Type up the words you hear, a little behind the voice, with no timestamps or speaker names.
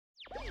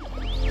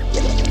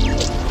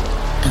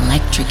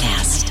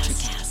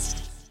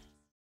NutraCast.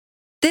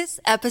 This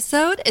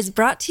episode is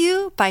brought to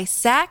you by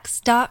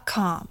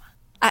Sax.com.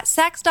 At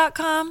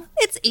Sax.com,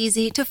 it's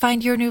easy to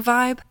find your new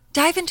vibe.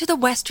 Dive into the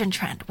Western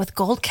trend with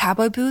gold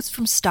cowboy boots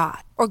from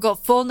Stott, or go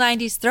full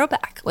 90s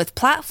throwback with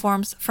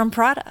platforms from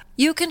Prada.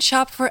 You can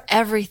shop for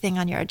everything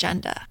on your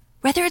agenda,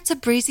 whether it's a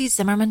breezy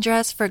Zimmermann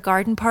dress for a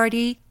garden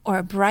party or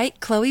a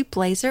bright Chloe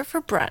blazer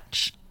for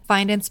brunch.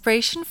 Find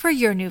inspiration for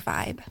your new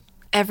vibe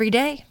every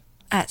day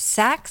at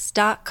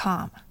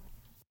Sax.com.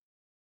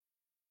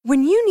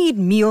 When you need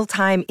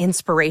mealtime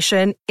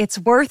inspiration, it's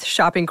worth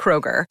shopping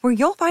Kroger, where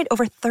you'll find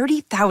over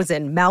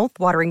 30,000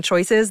 mouth-watering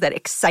choices that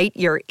excite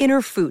your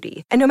inner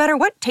foodie. And no matter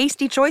what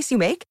tasty choice you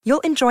make,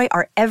 you'll enjoy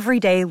our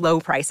everyday low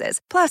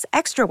prices, plus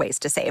extra ways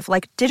to save,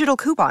 like digital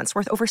coupons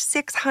worth over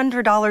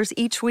 $600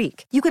 each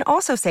week. You can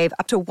also save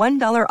up to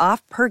 $1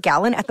 off per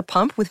gallon at the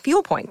pump with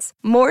fuel points.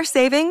 More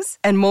savings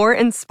and more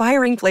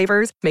inspiring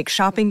flavors make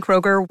shopping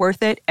Kroger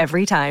worth it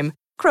every time.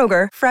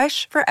 Kroger,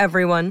 fresh for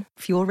everyone.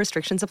 Fuel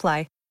restrictions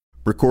apply.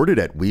 Recorded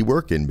at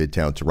WeWork in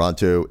Midtown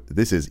Toronto,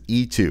 this is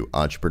E2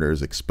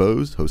 Entrepreneurs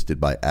Exposed, hosted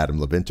by Adam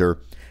Leventer.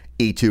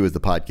 E2 is the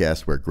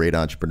podcast where great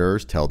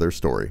entrepreneurs tell their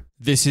story.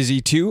 This is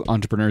E2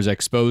 Entrepreneurs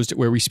Exposed,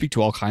 where we speak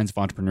to all kinds of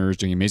entrepreneurs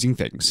doing amazing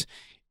things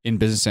in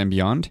business and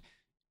beyond.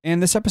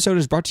 And this episode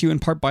is brought to you in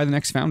part by the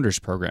Next Founders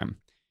program.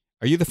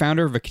 Are you the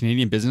founder of a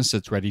Canadian business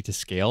that's ready to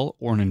scale,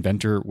 or an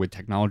inventor with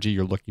technology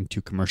you're looking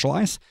to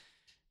commercialize?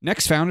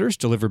 Next Founders,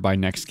 delivered by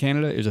Next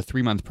Canada, is a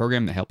 3-month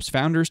program that helps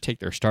founders take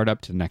their startup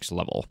to the next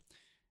level.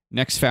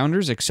 Next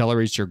Founders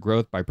accelerates your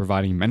growth by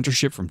providing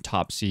mentorship from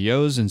top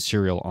CEOs and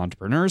serial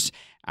entrepreneurs,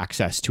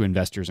 access to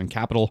investors and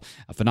capital,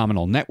 a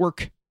phenomenal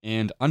network,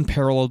 and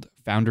unparalleled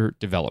founder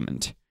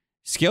development.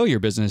 Scale your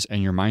business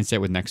and your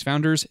mindset with Next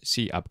Founders.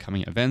 See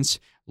upcoming events,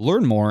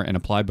 learn more, and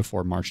apply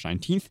before March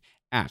 19th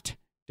at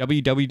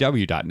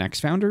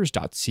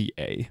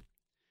www.nextfounders.ca.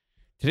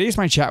 Today is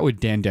my chat with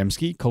Dan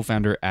Demski,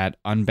 co-founder at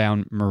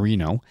Unbound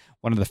Merino,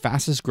 one of the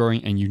fastest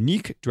growing and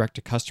unique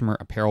direct-to-customer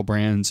apparel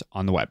brands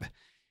on the web.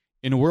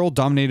 In a world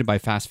dominated by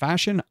fast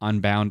fashion,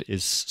 Unbound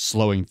is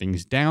slowing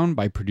things down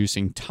by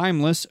producing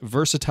timeless,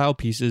 versatile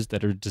pieces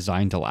that are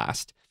designed to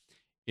last.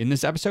 In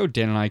this episode,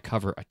 Dan and I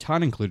cover a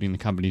ton, including the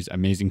company's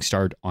amazing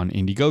start on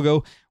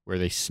Indiegogo, where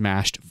they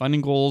smashed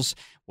funding goals,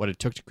 what it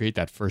took to create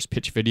that first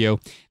pitch video,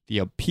 the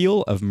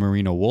appeal of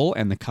merino wool,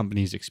 and the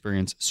company's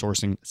experience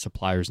sourcing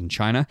suppliers in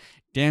China,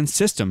 Dan's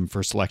system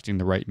for selecting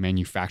the right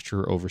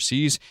manufacturer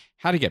overseas,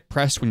 how to get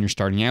pressed when you're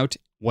starting out,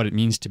 what it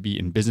means to be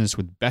in business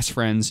with best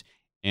friends,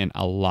 and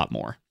a lot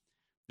more.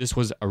 This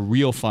was a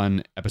real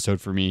fun episode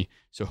for me,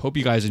 so hope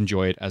you guys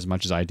enjoy it as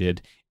much as I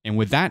did. And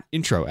with that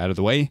intro out of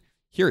the way,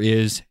 here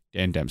is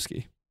Dan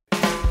Demski.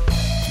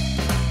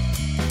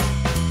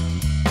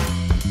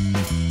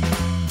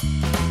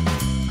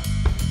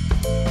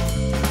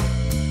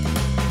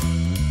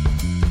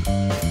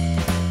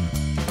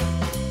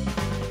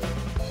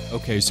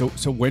 Okay, so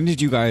when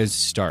did you guys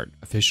start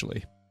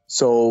officially?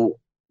 So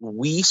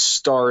we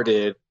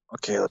started,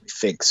 let me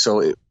think.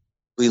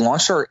 We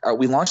launched our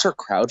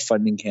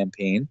crowdfunding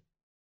campaign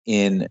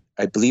in,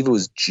 I believe it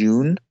was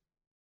June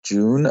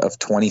of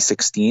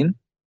 2016.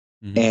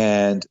 Mm-hmm.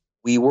 And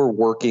we were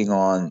working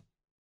on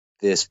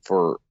this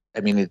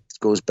it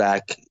goes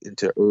back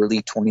into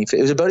early 2015.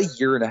 It was about a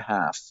year and a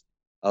half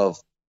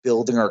of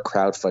building our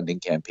crowdfunding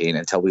campaign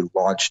until we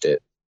launched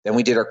it. Then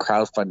we did our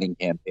crowdfunding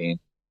campaign,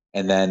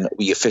 and then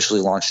we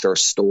officially launched our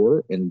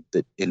store in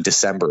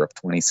December of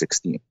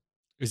 2016.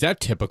 Is that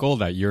typical,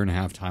 that year and a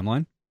half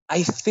timeline?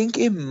 I think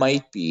it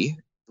might be.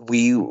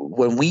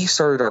 When we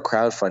started our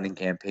crowdfunding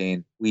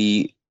campaign,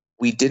 we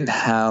didn't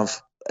have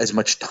as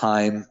much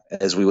time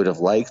as we would have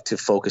liked to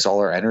focus all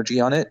our energy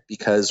on it,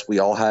 because we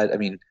all had,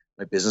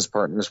 my business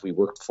partners, we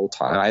worked full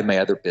time. I had my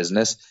other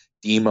business.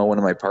 Demo, one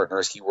of my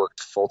partners, he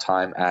worked full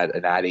time at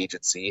an ad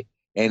agency,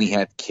 and he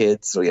had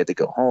kids, so he had to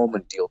go home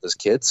and deal with his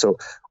kids. So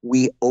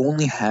we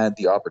only had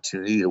the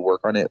opportunity to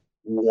work on it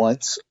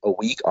once a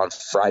week on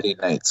Friday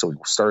night. So we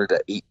started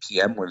at 8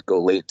 p.m. We'd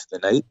go late into the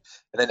night.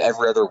 And then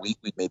every other week,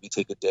 we'd maybe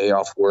take a day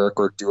off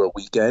work or do a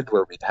weekend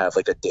where we'd have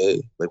like a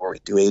day, like where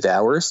we'd do 8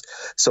 hours.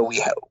 So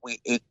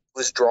it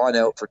was drawn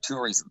out for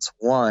 2 reasons.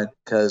 One,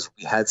 because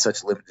we had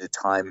such limited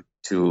time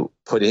to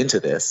put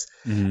into this.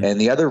 Mm-hmm. And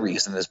the other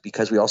reason is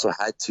because we also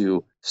had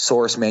to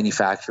source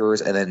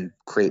manufacturers and then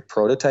create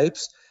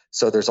prototypes.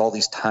 So there's all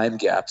these time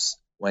gaps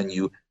when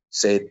you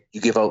say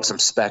you give out some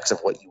specs of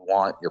what you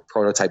want your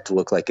prototype to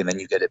look like, and then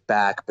you get it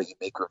back, but you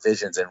make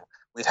revisions, and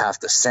we'd have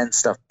to send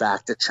stuff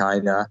back to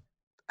China,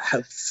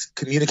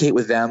 communicate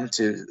with them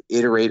to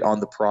iterate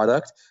on the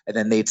product, and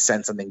then they'd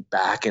send something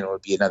back, and it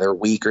would be another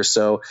week or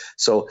so.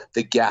 So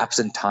the gaps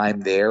in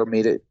time there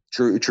made it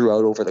drew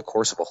out over the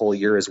course of a whole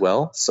year as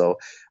well. So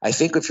I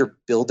think if you're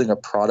building a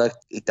product,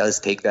 it does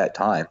take that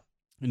time.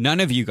 None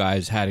of you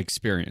guys had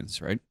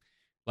experience, right?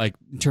 Like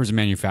in terms of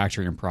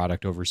manufacturing a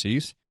product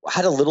overseas? I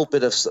had a little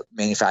bit of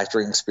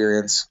manufacturing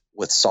experience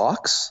with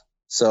socks.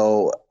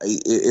 So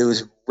it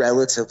was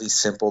relatively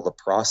simple, the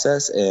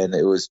process, and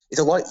it's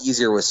a lot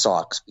easier with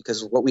socks,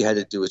 because what we had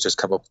to do was just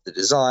come up with the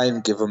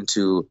design, give them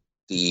to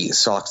the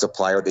sock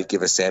supplier, they'd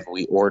give a sample,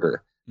 we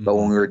order. But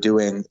when we were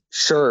doing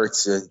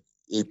shirts,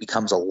 it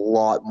becomes a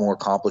lot more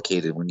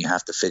complicated when you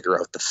have to figure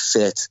out the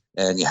fit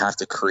and you have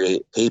to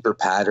create paper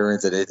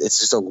patterns, and it's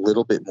just a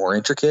little bit more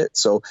intricate.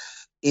 So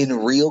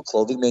in real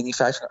clothing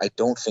manufacturing, I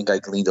don't think I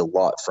gleaned a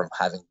lot from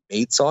having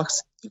made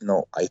socks, even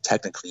though I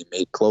technically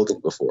made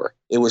clothing before.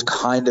 It was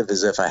kind of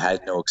as if I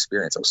had no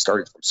experience. I was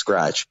starting from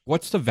scratch.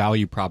 What's the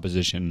value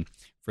proposition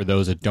for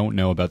those that don't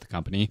know about the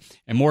company?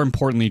 And more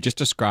importantly, just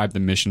describe the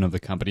mission of the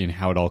company and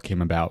how it all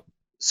came about.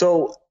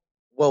 So,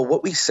 well,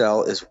 what we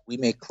sell is we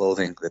make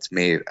clothing that's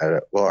made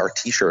our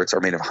t-shirts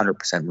are made of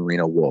 100%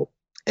 merino wool.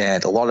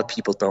 And a lot of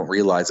people don't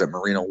realize that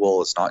merino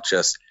wool is not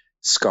just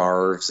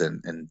scarves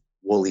and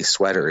woolly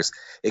sweaters.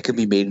 It can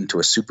be made into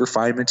a super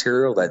fine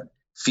material that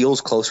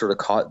feels closer to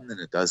cotton than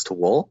it does to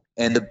wool.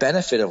 And the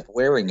benefit of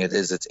wearing it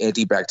is it's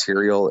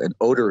antibacterial and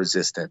odor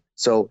resistant.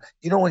 So,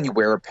 when you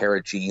wear a pair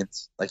of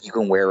jeans, like you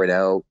can wear it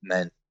out, and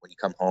then when you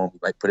come home, you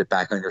might put it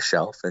back on your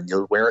shelf and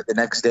you'll wear it the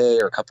next day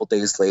or a couple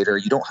days later.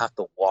 You don't have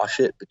to wash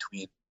it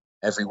between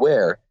every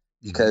wear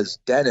because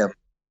denim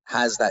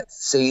has that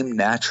same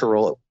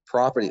natural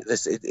property.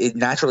 It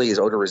naturally is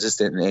odor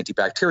resistant and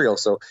antibacterial.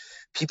 So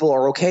people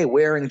are okay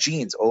wearing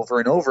jeans over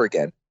and over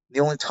again. The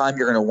only time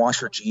you're going to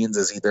wash your jeans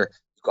is either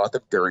you got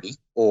them dirty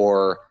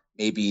or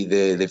maybe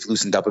they've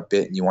loosened up a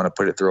bit and you want to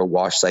put it through a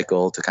wash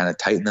cycle to kind of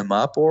tighten them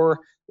up, or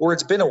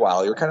it's been a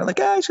while. You're kind of like,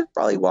 I should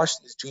probably wash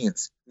these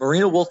jeans.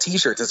 Merino wool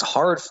t-shirts, it's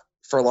hard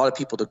for a lot of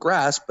people to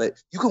grasp, but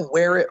you can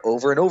wear it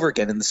over and over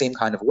again in the same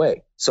kind of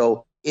way.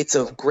 So it's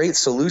a great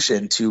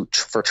solution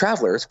for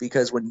travelers,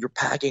 because when you're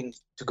packing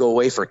to go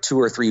away for 2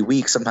 or 3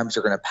 weeks, sometimes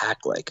you're going to pack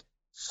like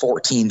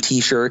 14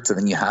 t-shirts, and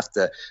then you have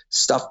to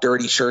stuff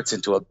dirty shirts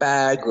into a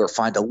bag or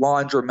find a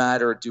laundromat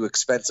or do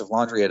expensive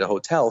laundry at a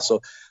hotel.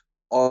 So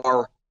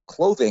our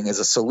clothing is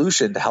a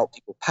solution to help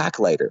people pack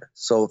lighter.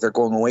 So if they're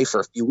going away for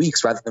a few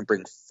weeks, rather than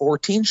bring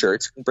 14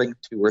 shirts, you can bring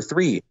 2 or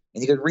 3,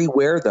 and you can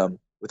rewear them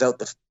without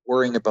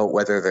worrying about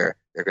whether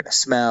they're going to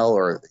smell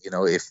or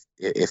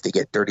if they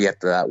get dirty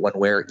after that one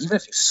wear, even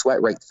if you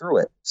sweat right through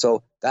it.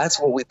 So that's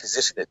what we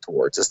position it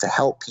towards, is to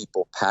help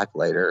people pack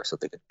lighter so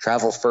they can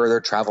travel further,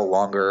 travel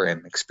longer,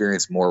 and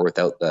experience more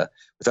without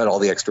all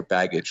the extra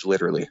baggage,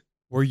 literally.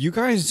 Were you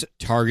guys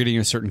targeting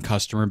a certain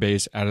customer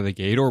base out of the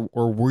gate, or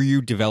were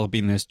you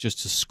developing this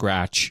just to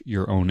scratch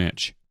your own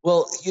itch?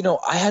 Well,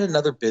 I had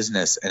another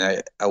business,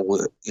 and I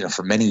was,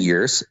 for many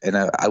years, and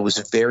I was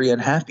very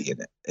unhappy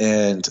in it.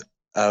 And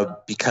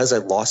because I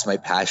lost my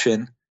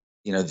passion,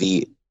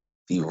 the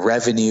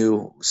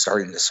revenue was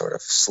starting to sort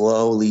of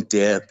slowly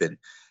dip,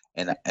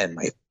 and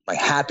my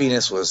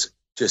happiness was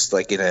just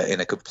like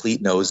in a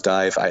complete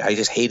nosedive. I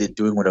just hated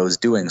doing what I was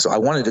doing. So I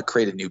wanted to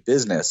create a new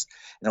business,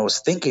 and I was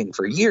thinking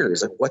for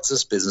years, like, what's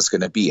this business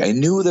going to be? I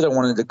knew that I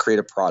wanted to create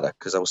a product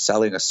because I was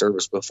selling a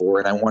service before,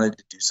 and I wanted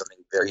to do something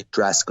very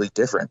drastically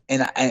different.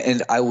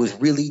 And I was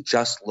really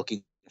just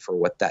looking for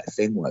what that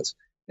thing was.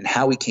 And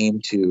how we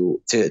came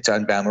to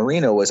Unbound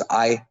Merino was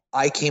I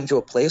came to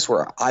a place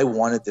where I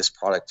wanted this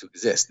product to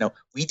exist. Now,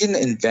 we didn't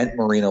invent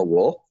merino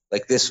wool.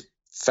 Like, this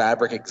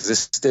fabric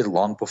existed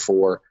long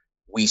before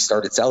we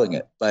started selling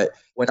it. But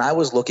when I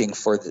was looking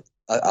for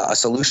a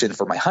solution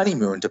for my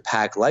honeymoon to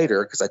pack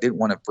lighter, because I didn't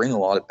want to bring a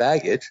lot of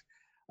baggage,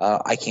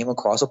 I came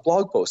across a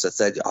blog post that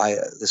said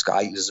this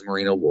guy uses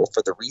merino wool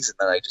for the reason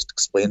that I just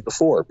explained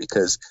before,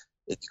 because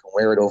you can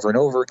wear it over and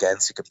over again,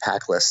 so you can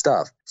pack less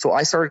stuff. So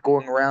I started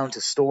going around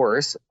to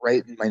stores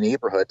right in my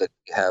neighborhood that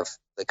have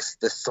like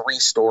the 3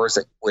 stores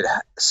that would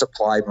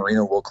supply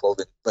merino wool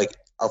clothing. Like,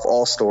 of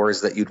all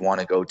stores that you'd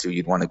want to go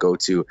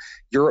to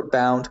Europe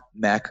Bound,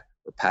 Mech,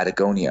 or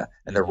Patagonia,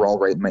 and they're all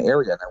right in my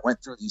area. And I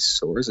went through these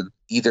stores, and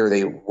either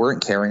they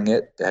weren't carrying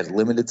it, they had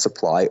limited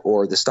supply,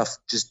 or the stuff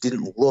just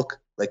didn't look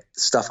like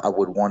the stuff I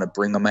would want to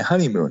bring on my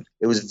honeymoon.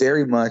 It was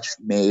very much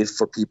made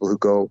for people who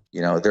go,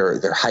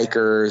 they're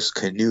hikers,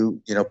 canoe,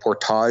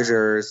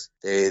 portagers,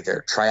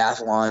 they're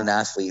triathlon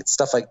athletes,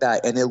 stuff like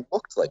that. And it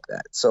looked like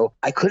that. So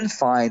I couldn't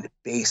find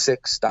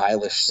basic,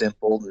 stylish,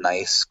 simple,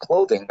 nice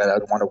clothing that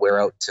I'd want to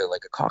wear out to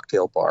like a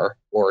cocktail bar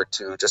or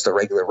to just a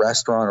regular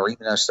restaurant, or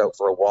even just out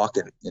for a walk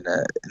in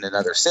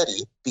another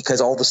city, because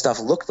all the stuff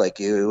looked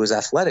like it was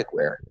athletic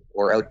wear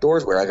or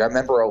outdoors wear. Like, I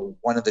remember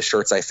one of the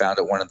shirts I found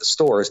at one of the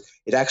stores,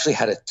 it actually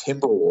had a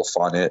Timberwolf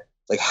on it,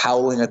 like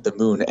howling at the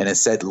moon, and it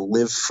said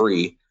 "Live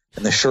Free,"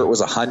 and the shirt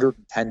was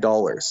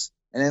 $110.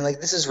 And then,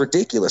 like, this is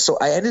ridiculous. So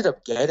I ended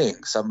up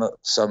getting some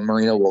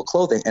merino wool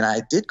clothing, and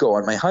I did go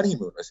on my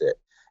honeymoon with it.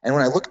 And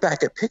when I look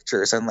back at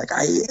pictures, I'm like,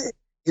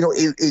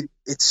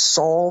 it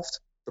solved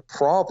the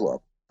problem,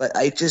 but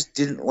I just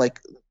didn't like.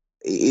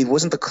 It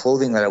wasn't the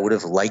clothing that I would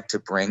have liked to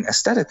bring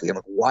aesthetically. I'm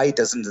like, why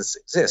doesn't this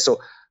exist? So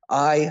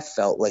I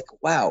felt like,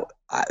 wow,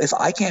 if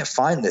I can't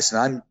find this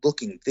and I'm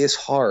looking this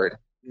hard,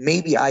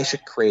 maybe I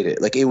should create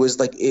it. Like, it was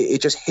like,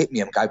 it just hit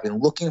me. I've been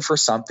looking for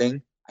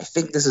something. I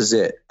think this is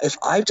it. If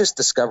I just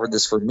discovered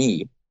this for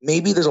me,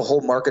 maybe there's a whole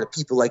market of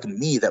people like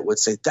me that would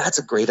say that's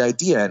a great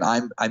idea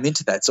and I'm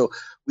into that. So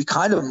we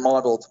kind of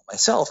modeled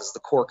myself as the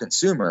core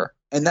consumer,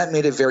 and that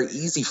made it very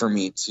easy for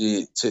me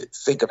to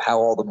think of how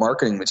all the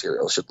marketing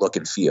materials should look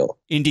and feel.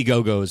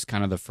 Indiegogo is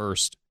kind of the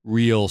first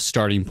real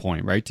starting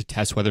point, right? To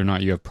test whether or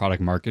not you have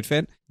product market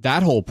fit.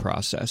 That whole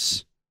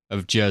process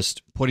of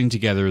just putting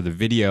together the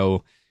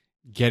video,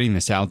 getting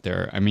this out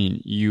there. I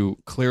mean, you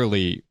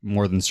clearly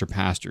more than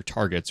surpassed your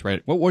targets,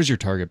 right? What was your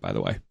target, by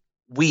the way?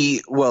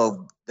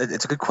 Well,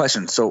 it's a good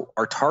question. So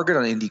our target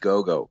on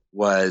Indiegogo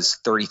was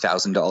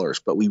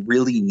 $30,000, but we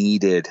really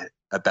needed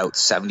about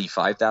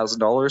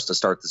 $75,000 to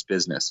start this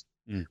business.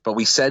 But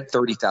we said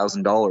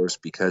 $30,000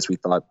 because we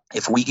thought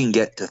if we can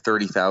get to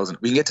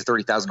 $30,000, we can get to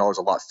 $30,000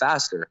 a lot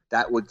faster.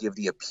 That would give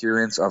the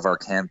appearance of our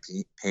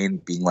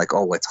campaign being like,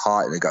 oh, it's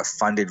hot, and it got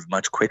funded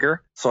much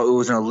quicker. So it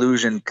was an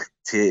illusion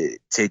to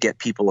get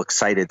people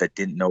excited that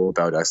didn't know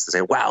about us to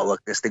say, wow,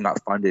 look, this thing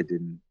got funded,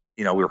 and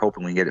we were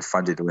hoping we get it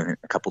funded within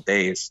a couple of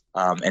days.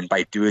 And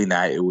by doing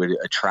that, it would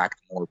attract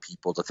more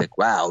people to think,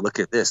 wow, look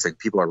at this. Like,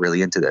 people are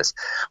really into this.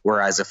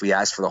 Whereas if we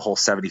asked for the whole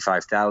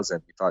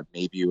 75,000, we thought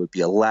maybe it would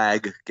be a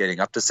lag getting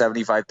up to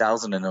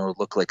 75,000 and it would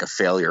look like a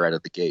failure out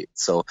of the gate.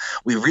 So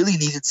we really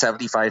needed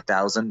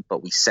 75,000,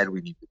 but we said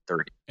we needed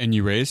 30. And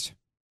you raised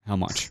how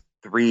much?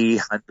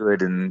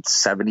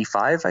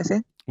 375, I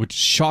think. Which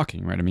is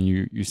shocking, right? I mean,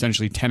 you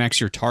essentially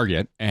 10x your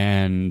target.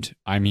 And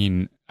I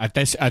mean, at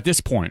this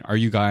point, are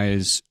you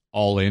guys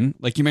all in?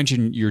 Like you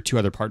mentioned, your two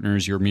other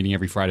partners, you're meeting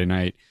every Friday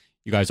night.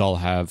 You guys all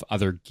have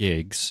other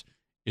gigs.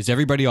 Is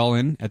everybody all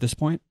in at this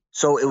point?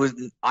 So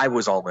I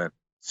was all in.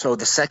 So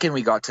the second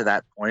we got to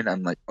that point,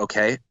 I'm like,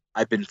 okay,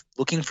 I've been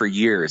looking for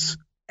years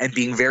and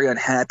being very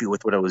unhappy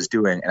with what I was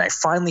doing. And I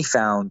finally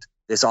found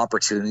this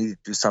opportunity to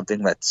do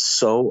something that's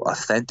so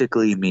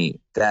authentically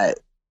me that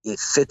it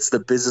fits the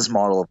business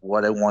model of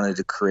what I wanted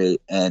to create.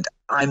 And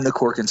I'm the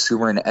core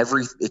consumer, and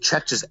it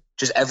checked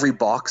just every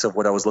box of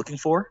what I was looking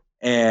for.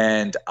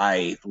 And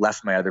I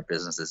left my other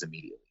businesses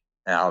immediately,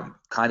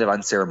 kind of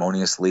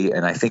unceremoniously.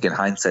 And I think in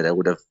hindsight, I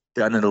would have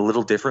done it a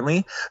little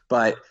differently.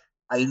 But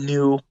I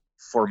knew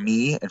for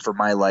me and for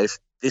my life,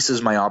 this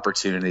is my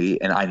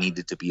opportunity, and I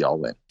needed to be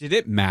all in. Did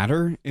it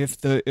matter if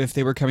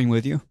they were coming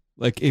with you?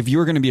 Like, if you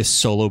were going to be a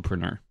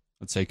solopreneur,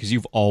 let's say, because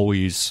you've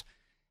always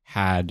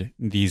had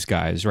these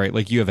guys, right?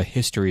 Like, you have a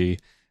history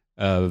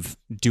of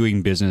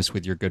doing business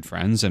with your good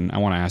friends, and I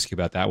want to ask you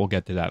about that. We'll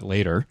get to that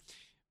later.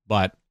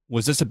 But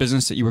was this a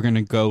business that you were going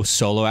to go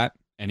solo at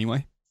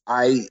anyway?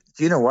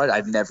 You know what?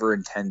 I've never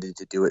intended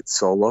to do it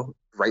solo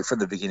right from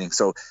the beginning.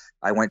 So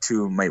I went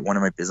to one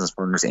of my business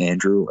partners,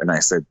 Andrew, and I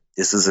said,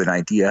 this is an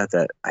idea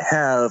that I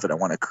have and I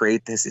want to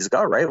create this. He's like,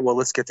 all right, well,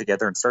 let's get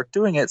together and start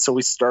doing it. So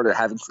we started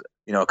having,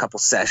 a couple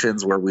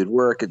sessions where we'd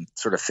work and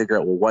sort of figure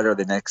out, well, what are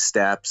the next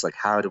steps? Like,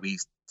 how do we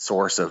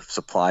source a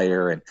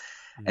supplier?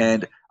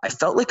 And I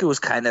felt like it was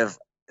kind of,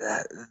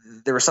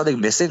 there was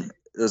something missing.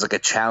 It was like a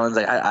challenge.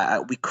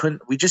 Like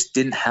we just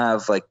didn't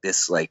have like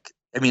this, like,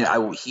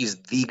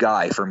 he's the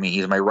guy for me.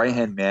 He's my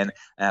right-hand man.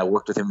 And I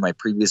worked with him in my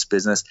previous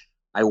business.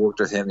 I worked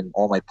with him in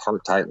all my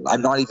part-time.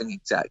 I'm not even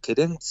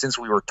kidding. Since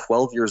we were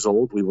 12 years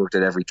old, we worked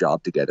at every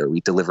job together.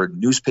 We delivered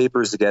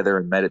newspapers together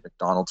and met at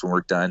McDonald's when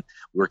we're done.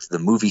 We worked at the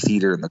movie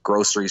theater and the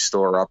grocery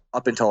store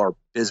up until our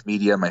Biz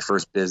Media, my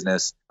first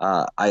business.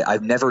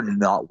 I've never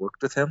not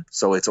worked with him.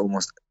 So it's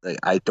almost like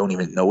I don't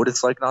even know what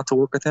it's like not to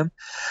work with him.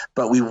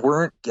 But we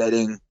weren't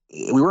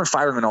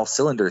firing on all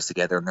cylinders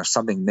together, and there's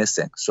something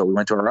missing. So we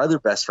went to our other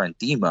best friend,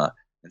 Dima,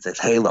 and said,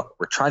 hey, look,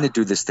 we're trying to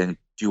do this thing.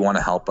 Do you want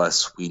to help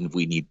us? We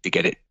need to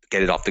get it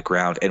off the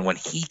ground. And when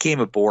he came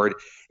aboard,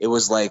 it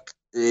was like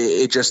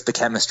the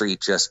chemistry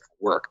just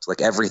worked.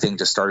 Like, everything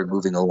just started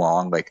moving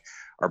along. Like,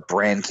 our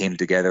brand came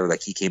together.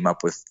 Like, he came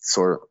up with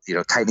sort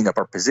of, tightening up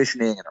our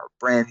positioning and our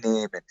brand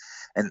name,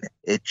 and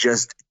it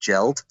just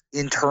gelled.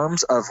 In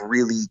terms of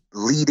really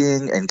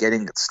leading and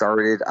getting it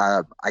started,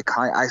 I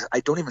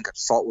don't even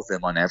consult with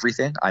him on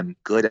everything. I'm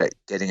good at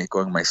getting it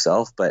going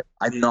myself, but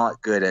I'm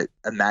not good at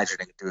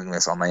imagining doing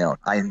this on my own.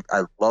 I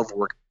love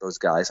working with those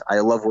guys. I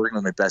love working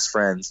with my best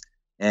friends,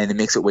 and it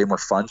makes it way more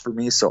fun for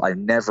me. So I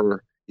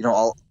never,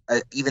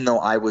 even though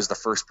I was the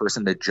first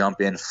person to jump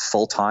in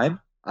full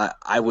time,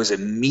 I was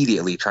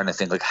immediately trying to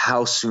think, like,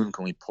 how soon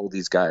can we pull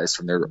these guys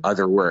from their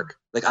other work?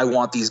 Like, I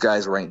want these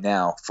guys right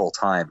now full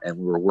time. And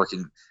we were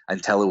working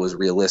until it was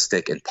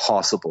realistic and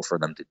possible for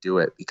them to do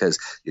it. Because,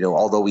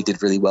 although we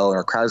did really well in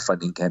our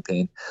crowdfunding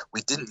campaign,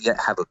 we didn't yet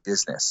have a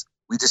business.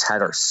 We just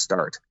had our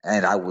start,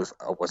 and I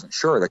wasn't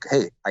sure. Like,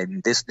 hey,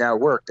 this now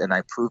worked, and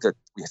I proved that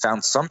we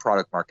found some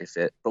product market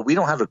fit, but we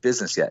don't have a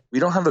business yet. We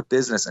don't have a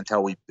business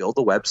until we build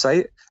a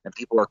website, and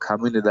people are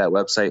coming to that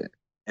website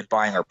and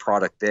buying our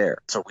product there.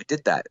 So we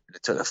did that. And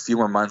it took a few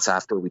more months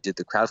after we did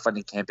the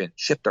crowdfunding campaign,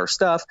 shipped our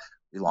stuff.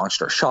 We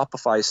launched our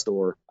Shopify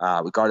store.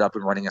 We got it up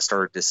and running and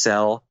started to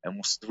sell,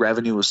 and the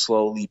revenue was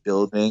slowly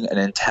building. And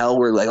until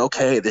we're like,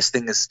 okay, this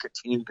thing is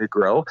continuing to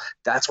grow,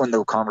 that's when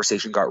the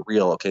conversation got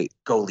real. Okay,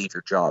 go leave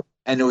your job.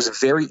 And it was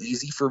very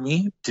easy for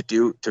me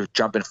to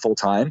jump in full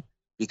time,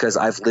 because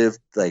I've lived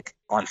like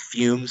on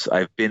fumes.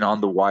 I've been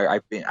on the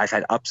wire. I've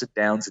had ups and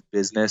downs in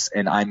business,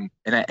 and I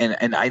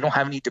don't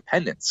have any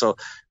dependents. So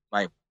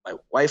my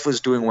wife was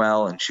doing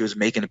well and she was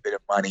making a bit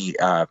of money.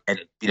 And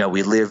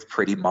we live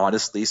pretty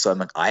modestly. So I'm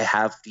like, I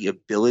have the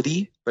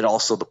ability, but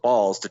also the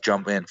balls to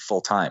jump in full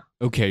time.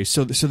 Okay.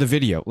 So the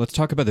video, let's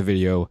talk about the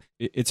video.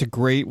 It's a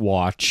great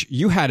watch.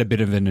 You had a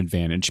bit of an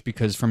advantage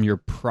because from your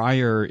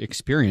prior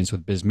experience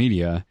with Biz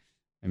Media,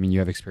 I mean, you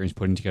have experience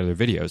putting together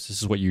videos.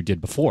 This is what you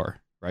did before,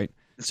 right?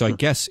 So I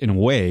guess in a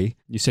way,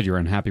 you said you were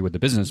unhappy with the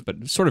business,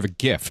 but sort of a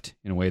gift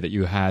in a way that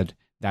you had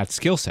that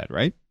skill set,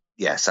 right?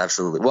 Yes,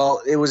 absolutely.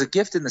 Well, it was a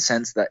gift in the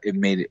sense that it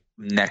made it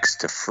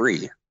next to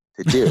free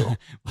to do.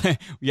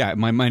 Yeah.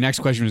 My next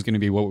question was going to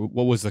be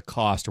what was the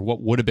cost, or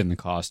what would have been the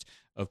cost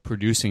of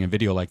producing a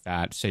video like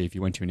that, say, if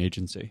you went to an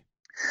agency?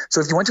 So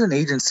if you went to an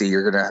agency,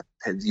 you're going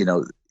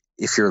to,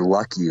 if you're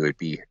lucky, it would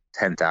be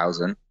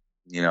 10,000,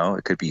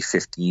 it could be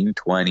 15,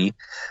 20,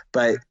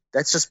 but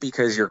that's just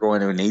because you're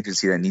going to an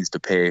agency that needs to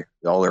pay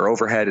all their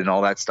overhead and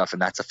all that stuff.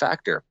 And that's a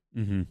factor.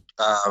 Mm-hmm.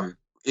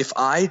 If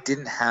I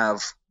didn't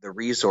have the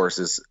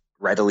resources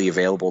readily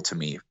available to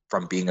me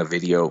from being a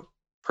video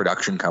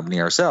production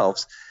company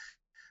ourselves,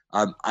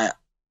 I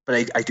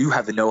do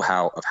have the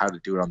know-how of how to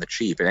do it on the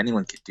cheap, and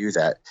anyone can do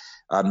that.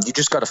 You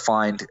just got to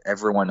find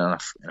everyone on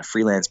a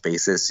freelance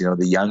basis. The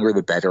younger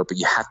the better, but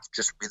you have to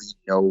just really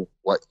know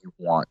what you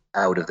want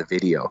out of the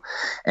video.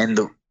 And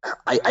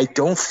I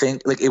don't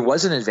think it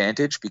was an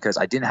advantage because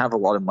I didn't have a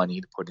lot of money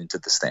to put into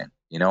this thing.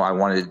 I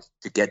wanted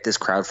to get this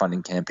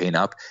crowdfunding campaign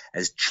up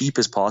as cheap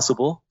as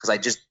possible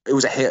because it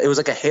was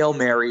like a Hail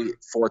Mary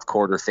fourth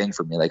quarter thing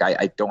for me. Like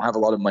I don't have a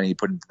lot of money to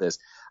put into this.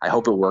 I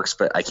hope it works,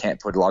 but I can't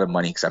put a lot of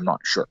money because I'm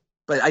not sure.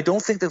 But I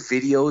don't think the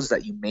videos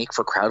that you make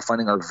for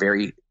crowdfunding are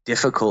very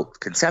difficult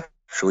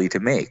conceptually to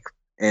make.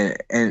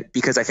 And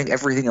because I think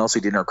everything else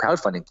we did in our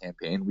crowdfunding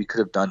campaign, we could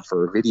have done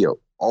for a video.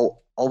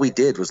 All we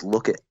did was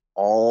look at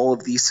all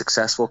of these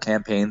successful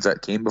campaigns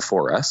that came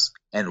before us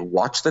and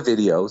watch the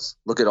videos,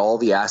 look at all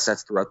the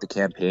assets throughout the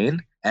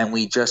campaign, and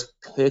we just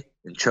picked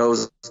and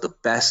chose the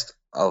best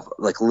of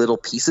little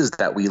pieces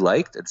that we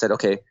liked and said,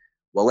 okay,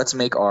 well, let's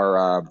make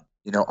our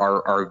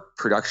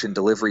production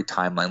delivery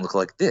timeline look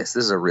like this.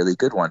 This is a really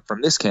good one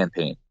from this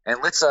campaign. And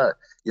let's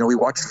we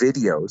watched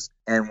videos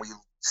and we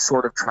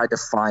sort of tried to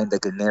find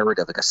a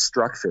narrative, a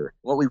structure.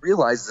 What we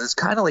realized is it's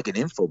kind of like an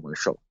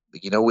infomercial.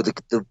 With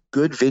the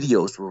good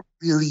videos were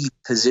really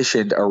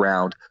positioned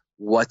around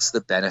what's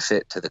the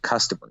benefit to the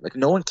customer.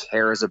 No one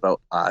cares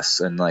about us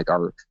and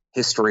our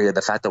history and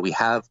the fact that we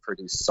have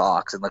produced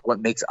socks and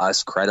what makes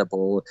us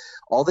credible.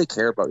 All they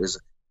care about is,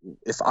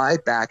 if I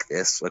back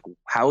this,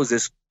 how is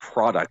this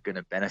product going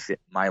to benefit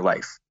my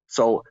life?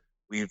 So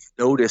we've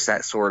noticed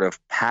that sort of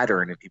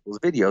pattern in people's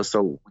videos.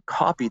 So we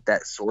copied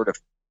that sort of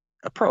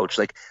approach.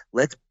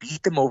 Let's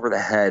beat them over the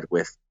head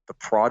with the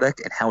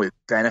product and how it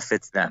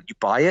benefits them. You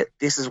buy it,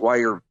 this is why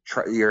your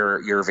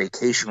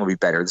vacation will be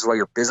better. This is why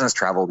your business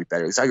travel will be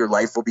better. This is how your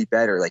life will be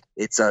better.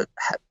 It's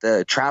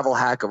the travel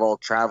hack of all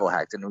travel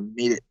hacks, and we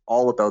made it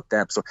all about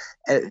them. So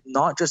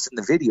not just in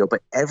the video,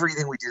 but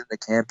everything we did in the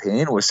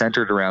campaign was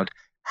centered around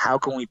how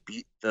can we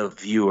beat the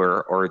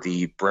viewer or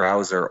the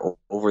browser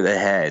over the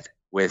head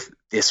with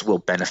this will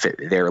benefit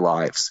their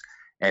lives.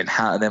 And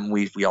then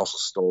we also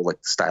stole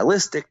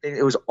stylistic thing.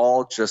 It was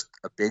all just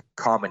a big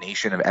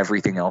combination of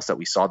everything else that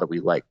we saw that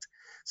we liked.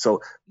 So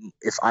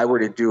if I were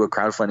to do a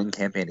crowdfunding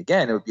campaign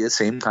again, it would be the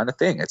same kind of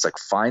thing. It's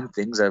find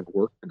things that have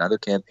worked in other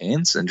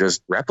campaigns and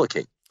just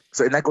replicate.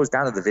 So, and that goes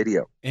down to the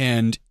video.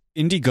 And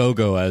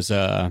Indiegogo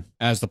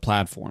as the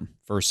platform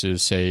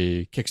versus,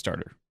 say,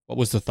 Kickstarter. What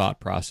was the thought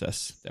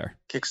process there?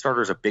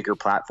 Kickstarter is a bigger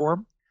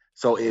platform.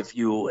 So if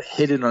you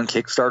hit it on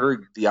Kickstarter,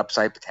 the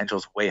upside potential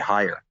is way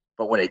higher.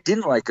 But what I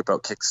didn't like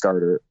about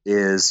Kickstarter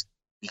is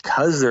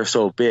because they're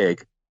so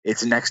big,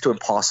 it's next to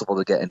impossible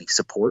to get any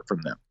support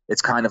from them.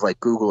 It's kind of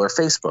like Google or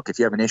Facebook. If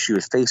you have an issue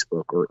with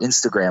Facebook or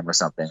Instagram or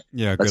something,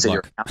 let's say your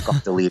account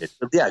got deleted.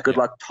 Good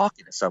luck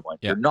talking to someone.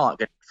 Yeah. You're not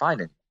going to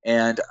find it.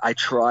 And I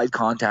tried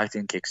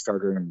contacting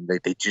Kickstarter and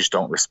they just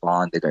don't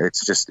respond.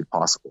 It's just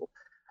impossible.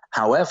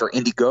 However,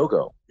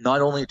 Indiegogo,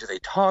 not only do they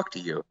talk to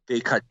you,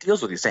 they cut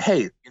deals with you. Say,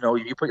 hey,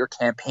 you put your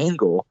campaign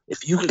goal.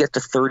 If you can get to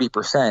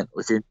 30%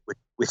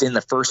 within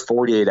the first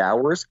 48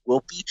 hours,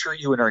 we'll feature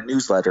you in our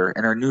newsletter.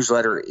 And our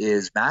newsletter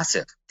is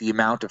massive. The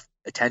amount of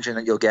attention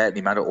that you'll get, the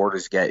amount of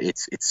orders you get,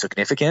 it's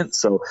significant.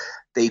 So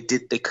they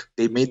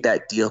made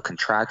that deal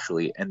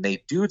contractually, and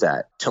they do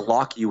that to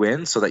lock you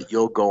in so that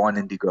you'll go on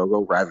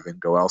Indiegogo rather than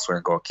go elsewhere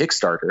and go on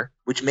Kickstarter,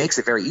 which makes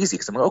it very easy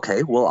because I'm like,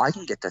 okay, well, I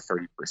can get to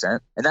 30%.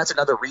 And that's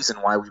another reason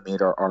why we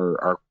made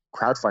our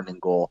crowdfunding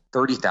goal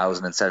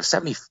 30,000 instead of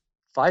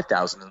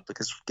 75,000,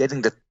 because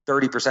getting to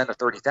 30% of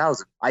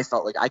 30,000, I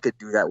felt like I could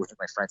do that with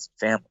my friends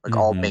and family.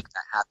 I'll make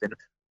that happen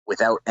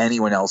without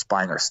anyone else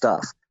buying our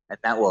stuff. And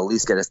that will at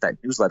least get us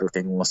that newsletter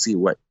thing, and we'll see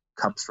what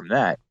comes from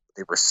that.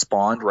 They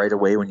respond right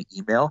away when you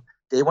email.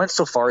 they went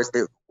so far as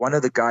one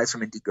of the guys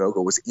from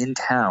Indiegogo was in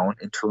town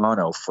in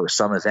Toronto for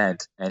some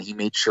event, and he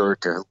made sure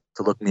to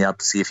look me up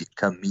to see if he could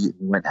come meet.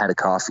 We went and had a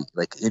coffee,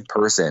 like in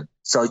person.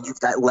 So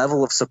that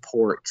level of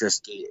support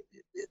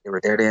they were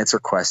there to answer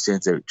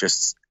questions. It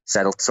just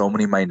settled so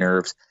many of my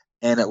nerves,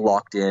 and it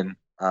locked in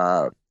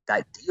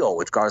that deal,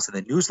 which got us in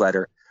the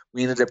newsletter.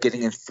 We ended up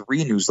getting in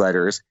 3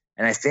 newsletters.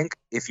 And I think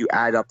if you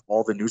add up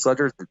all the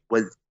newsletters,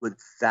 what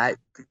that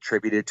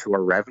contributed to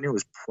our revenue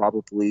was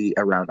probably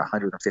around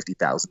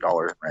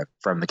 $150,000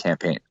 from the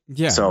campaign.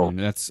 Yeah, so I mean,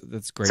 that's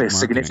great. It's a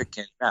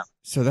significant amount.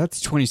 So that's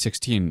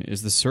 2016.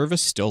 Is the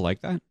service still like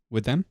that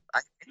with them?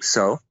 I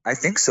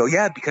think so.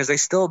 Yeah, because they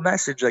still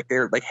message, like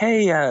they're like,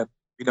 hey,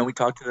 we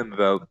talked to them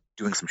about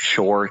doing some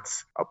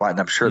shorts, and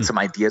I'm sure some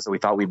ideas that we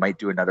thought we might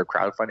do another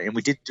crowdfunding, and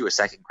we did do a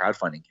second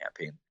crowdfunding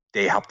campaign.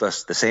 They helped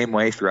us the same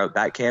way throughout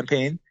that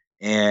campaign.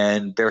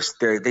 And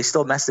they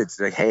still message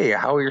like, hey,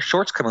 how are your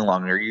shorts coming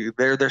along?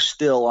 They're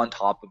still on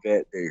top of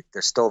it.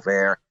 They're still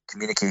there.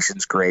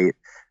 Communication's great.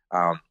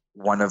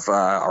 One of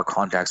our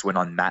contacts went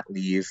on mat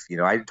leave.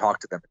 I didn't talk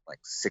to them in like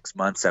 6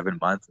 months, 7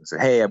 months, and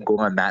said, hey, I'm going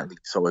on mat leave.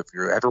 So if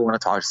you ever want to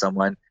talk to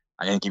someone,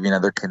 I'm going to give you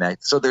another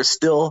connect. So there's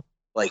still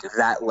like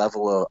that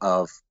level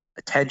of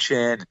attention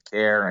and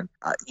care. And,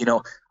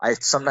 I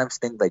sometimes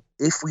think like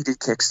if we did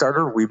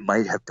Kickstarter, we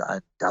might have done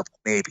double,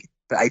 maybe.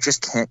 But I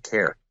just can't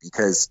care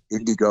because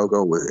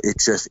Indiegogo,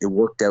 it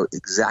worked out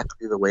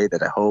exactly the way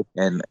that I hoped.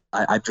 And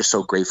I'm just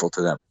so grateful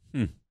to them.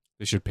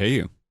 They should pay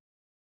you.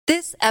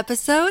 This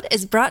episode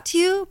is brought to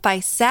you by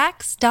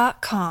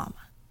Saks.com.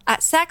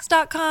 At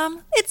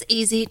Saks.com, it's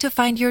easy to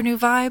find your new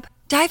vibe.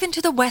 Dive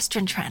into the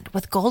Western trend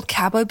with gold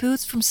cowboy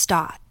boots from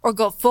Stott, or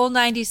go full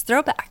 90s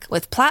throwback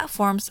with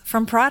platforms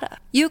from Prada.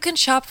 You can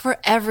shop for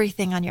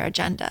everything on your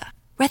agenda,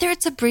 whether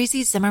it's a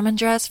breezy Zimmermann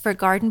dress for a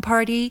garden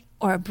party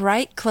or a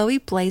bright Chloe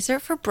blazer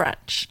for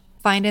brunch.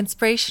 Find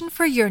inspiration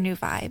for your new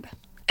vibe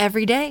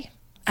every day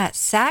at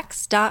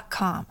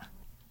Saks.com.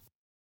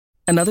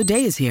 Another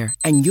day is here,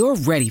 and you're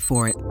ready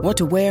for it. What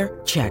to wear?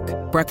 Check.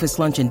 Breakfast,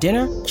 lunch, and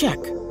dinner? Check.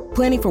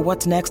 Planning for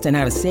what's next and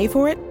how to save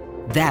for it?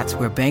 That's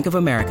where Bank of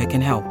America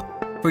can help.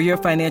 For your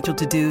financial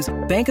to-dos,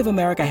 Bank of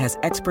America has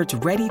experts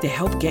ready to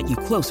help get you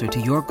closer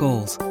to your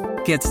goals.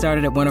 Get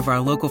started at one of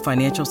our local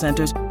financial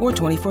centers or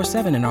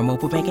 24/7 in our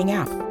mobile banking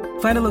app.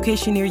 Find a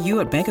location near you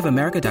at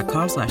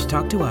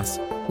bankofamerica.com/talktous.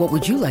 What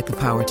would you like the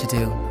power to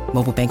do?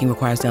 Mobile banking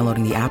requires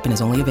downloading the app and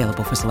is only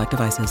available for select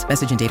devices.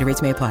 Message and data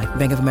rates may apply.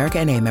 Bank of America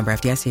N.A., member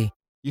FDIC.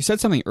 You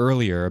said something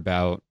earlier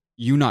about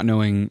you not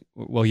knowing,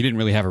 well, you didn't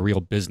really have a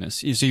real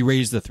business. So you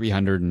raised the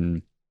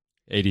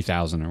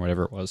 $380,000 or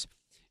whatever it was.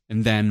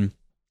 And then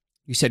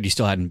you said you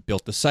still hadn't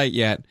built the site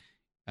yet.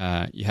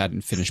 You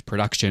hadn't finished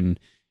production.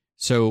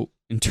 So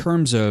in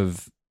terms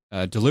of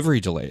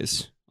delivery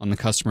delays on the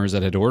customers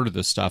that had ordered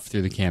this stuff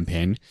through the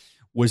campaign,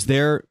 was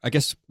there, I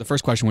guess the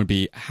first question would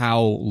be,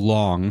 how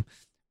long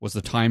was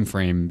the time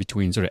frame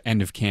between sort of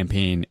end of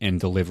campaign and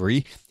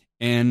delivery?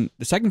 And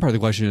the second part of the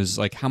question is,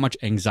 like, how much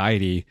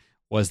anxiety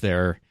was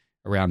there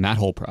around that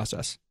whole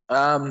process?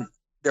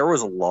 There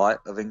was a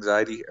lot of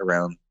anxiety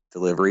around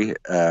delivery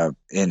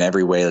in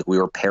every way. Like, we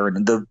were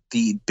paranoid.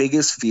 The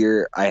biggest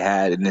fear I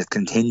had, and it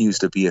continues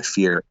to be a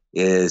fear,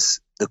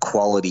 is the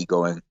quality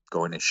going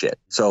to shit.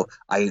 So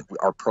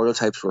our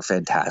prototypes were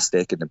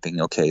fantastic, and I'm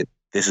thinking, okay,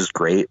 this is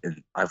great.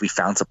 And we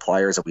found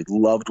suppliers that we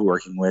loved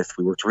working with.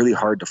 We worked really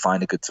hard to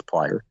find a good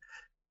supplier.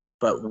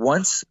 But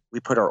once we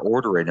put our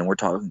order in, and we're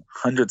talking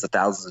hundreds of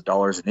thousands of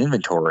dollars in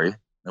inventory,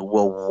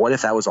 well, what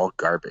if that was all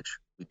garbage?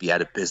 We'd be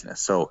out of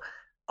business. So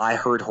I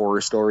heard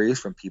horror stories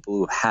from people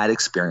who had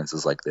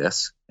experiences like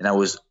this, and I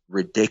was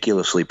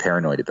ridiculously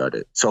paranoid about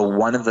it. So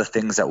one of the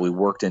things that we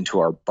worked into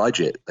our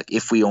budget, like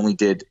if we only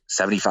did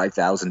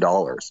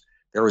 $75,000,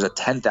 there was a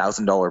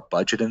 $10,000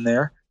 budget in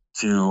there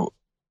to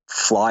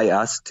fly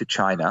us to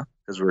China,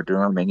 because we were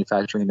doing our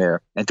manufacturing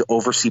there, and to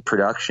oversee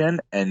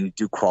production and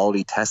do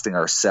quality testing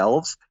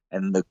ourselves.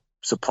 And the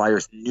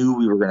suppliers knew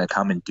we were going to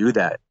come and do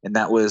that. And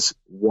that was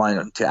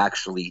one, to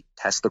actually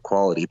test the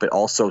quality, but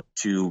also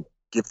to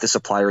give the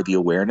supplier the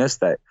awareness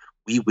that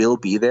we will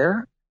be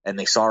there. And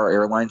they saw our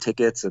airline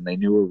tickets and they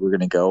knew where we were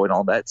going to go and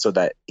all that. So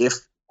that if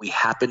we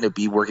happen to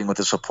be working with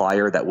a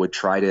supplier that would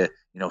try to,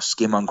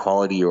 skim on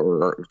quality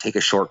or take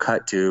a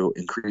shortcut to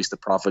increase the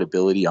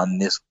profitability on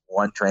this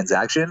one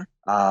transaction,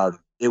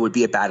 it would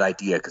be a bad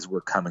idea, because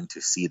we're coming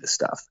to see the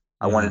stuff.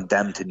 I wanted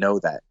them to know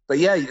that. But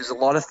yeah, there's a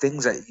lot of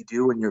things that you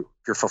do when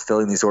you're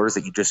fulfilling these orders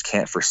that you just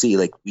can't foresee.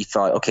 Like, we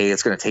thought, okay,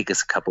 it's going to take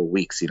us a couple of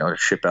weeks, to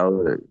ship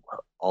out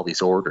all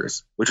these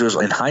orders, which was,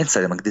 in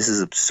hindsight, I'm like, this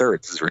is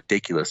absurd. This is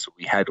ridiculous.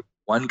 We had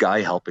one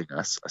guy helping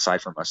us,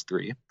 aside from us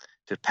three,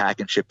 to pack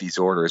and ship these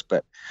orders.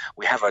 But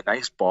we have a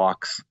nice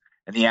box,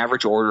 and the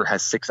average order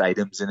has 6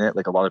 items in it.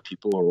 Like, a lot of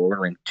people are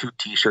ordering 2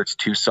 T-shirts,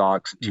 2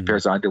 socks, and 2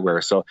 pairs of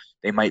underwear. So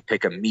they might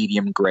pick a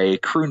medium gray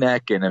crew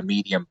neck and a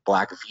medium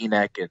black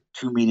V-neck and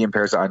 2 medium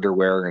pairs of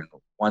underwear and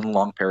 1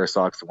 long pair of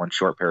socks and 1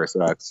 short pair of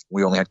socks.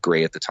 We only had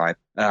gray at the time.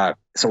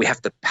 So we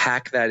have to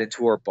pack that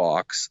into our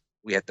box,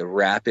 We have to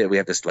wrap it. We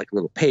have this like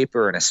little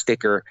paper and a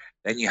sticker.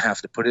 Then you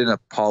have to put it in a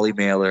poly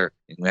mailer,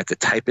 and we have to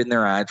type in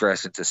their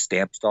address into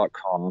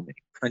stamps.com and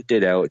print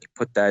it out. And you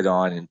put that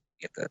on, and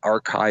you have to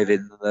archive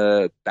it in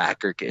the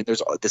backer. And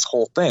there's this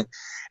whole thing.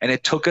 And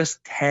it took us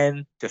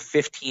 10 to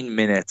 15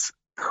 minutes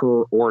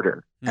per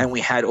order. And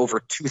we had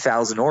over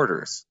 2,000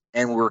 orders.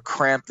 And we were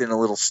cramped in a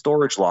little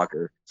storage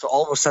locker. So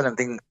all of a sudden I'm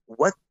thinking,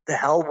 what the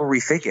hell were we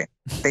thinking?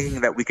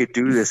 Thinking that we could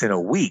do this in a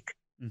week.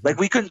 Like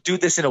we couldn't do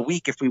this in a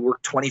week if we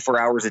worked 24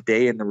 hours a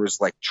day and there was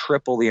like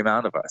triple the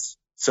amount of us.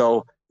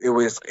 So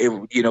we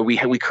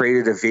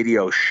created a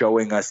video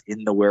showing us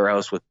in the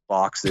warehouse with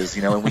boxes,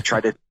 and we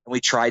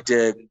tried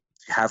to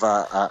have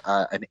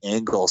an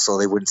angle so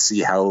they wouldn't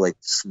see how like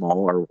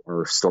small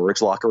our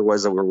storage locker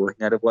was that we were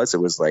working at. It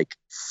was like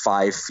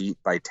 5 feet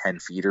by 10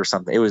 feet or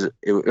something. It was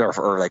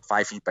like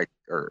 5 feet by,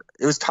 or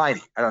it was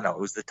tiny. I don't know. It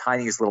was the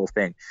tiniest little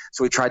thing.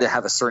 So we tried to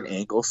have a certain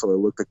angle so it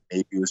looked like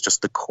maybe it was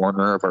just the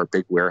corner of our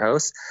big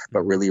warehouse,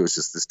 but really it was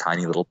just this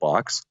tiny little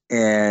box.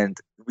 And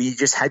we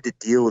just had to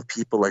deal with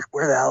people like,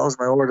 where the hell is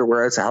my order?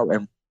 Where is it?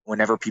 And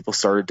whenever people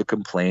started to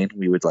complain,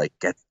 we would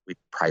we'd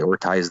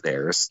prioritize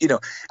theirs.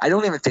 I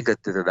don't even think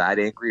that they're that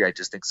angry. I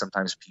just think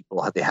sometimes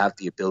people they have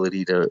the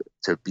ability to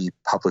be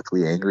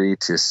publicly angry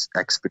to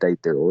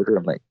expedite their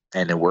order.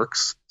 And it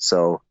works.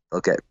 So they'll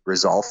get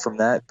resolved from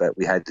that. But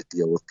we had to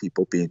deal with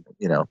people being,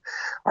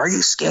 are you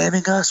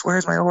scamming us?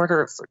 Where's my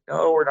order? It's like,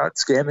 no, we're not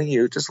scamming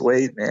you. Just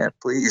wait, man,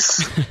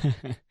 please.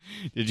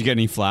 Did you get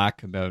any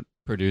flack about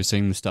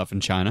producing the stuff in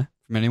China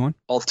from anyone?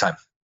 All the time.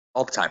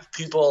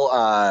 People,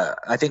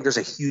 I think there's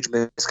a huge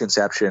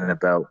misconception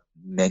about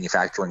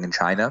manufacturing in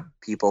China.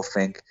 People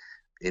think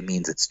it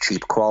means it's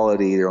cheap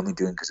quality. They're only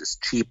doing it because it's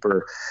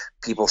cheaper.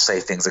 People say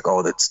things like,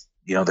 oh, that's,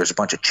 there's a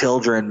bunch of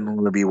children who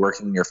will be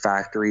working in your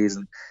factories.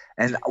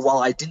 And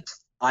while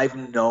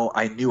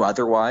I knew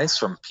otherwise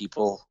from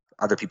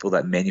other people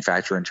that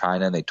manufacture in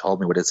China, and they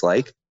told me what it's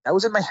like, that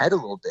was in my head a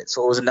little bit.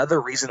 So it was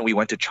another reason we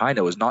went to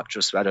China. It was not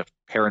just out of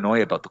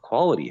paranoia about the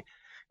quality.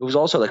 It was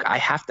also like, I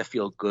have to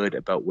feel good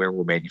about where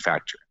we're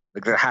manufacturing.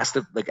 Like it has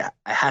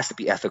to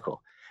be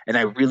ethical. And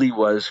I really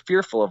was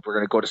fearful of we're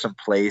going to go to some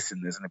place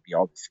and there's going to be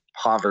all these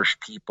impoverished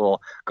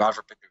people. God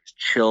forbid there's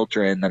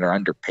children that are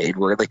underpaid.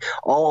 We're like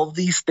all of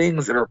these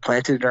things that are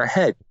planted in our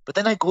head. But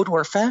then I go to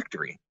our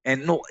factory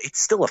and no, it's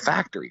still a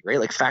factory,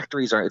 right? Like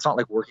factories it's not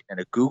like working in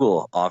a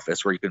Google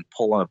office where you can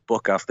pull a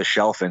book off the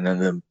shelf and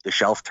then the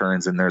shelf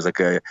turns and there's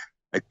like a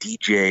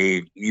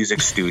DJ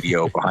music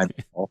studio behind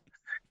the wall.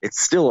 It's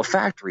still a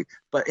factory,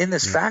 but in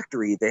this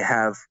factory, they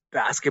have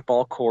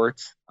basketball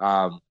courts.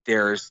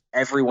 There's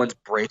everyone's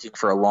breaking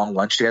for a long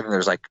lunch together.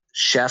 There's like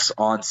chefs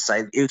on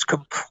site. It's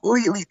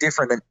completely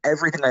different than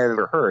everything I've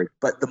ever heard.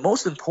 But the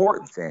most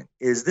important thing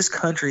is this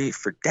country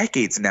for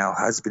decades now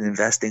has been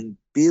investing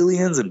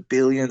billions and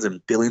billions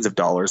and billions of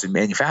dollars in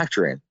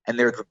manufacturing, and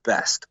they're the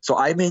best. So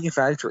I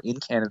manufacture in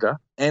Canada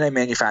and I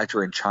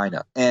manufacture in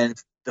China, and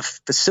the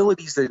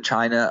facilities in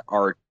China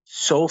are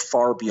so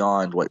far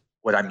beyond what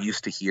I'm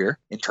used to here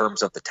in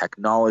terms of the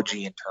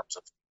technology, in terms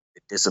of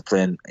the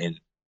discipline and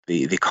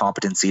the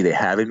competency they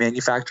have in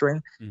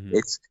manufacturing. Mm-hmm.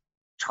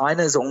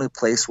 China is the only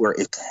place where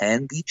it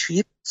can be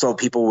cheap. So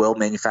people will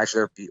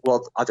manufacture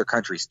other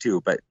countries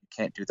too, but you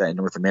can't do that in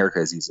North America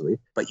as easily.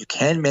 But you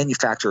can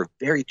manufacture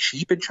very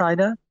cheap in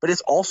China, but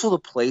it's also the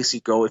place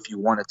you go if you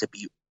want it to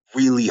be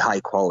really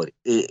high quality.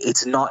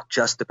 It's not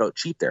just about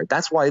cheap there.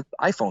 That's why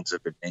iPhones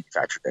have been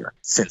manufactured there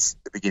since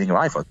the beginning of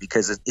iPhone,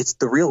 because it's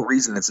the real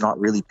reason it's not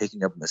really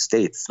picking up in the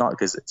States. It's not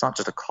because it's not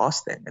just a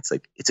cost thing. It's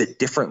like it's a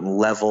different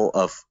level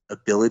of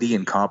ability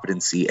and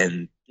competency,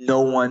 and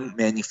no one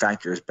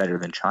manufactures better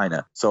than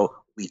China. So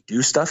we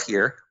do stuff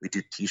here. We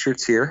do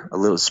t-shirts here, a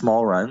little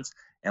small runs,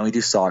 and we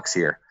do socks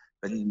here.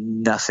 But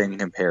nothing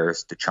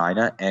compares to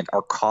China, and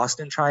our cost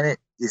in China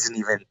isn't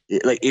even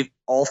if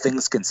all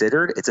things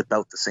considered, it's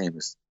about the same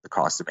as the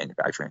cost of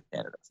manufacturing in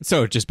Canada.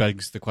 So it just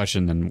begs the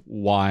question then,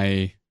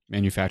 why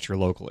manufacture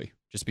locally?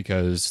 Just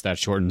because that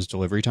shortens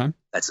delivery time?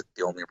 That's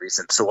the only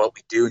reason. So what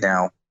we do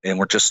now, and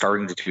we're just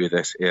starting to do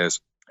this, is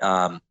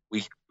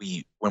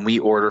we when we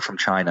order from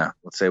China,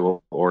 let's say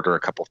we'll order a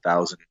couple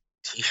thousand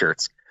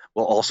t-shirts,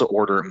 we'll also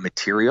order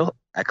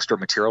extra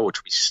material,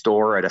 which we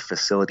store at a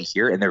facility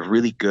here, and they're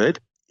really good.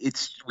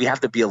 We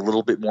have to be a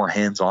little bit more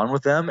hands-on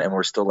with them, and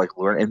we're still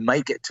learning. It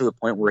might get to the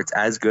point where it's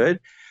as good,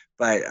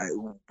 but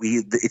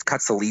it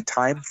cuts the lead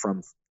time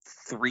from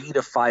 3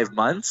 to 5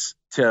 months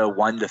to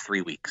 1 to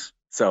 3 weeks.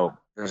 So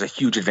there's a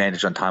huge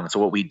advantage on time.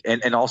 So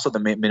and also the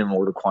minimum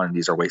order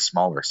quantities are way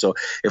smaller. So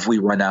if we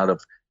run out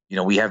of,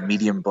 we have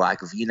medium black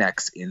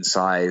V-necks in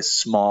size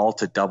small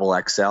to double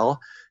XL,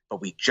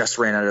 but we just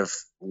ran out of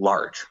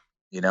large.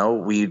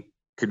 We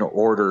can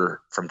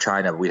order from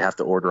China, we'd have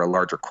to order a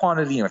larger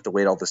quantity and have to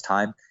wait all this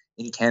time.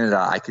 In Canada,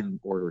 I can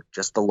order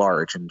just the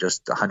large and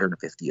just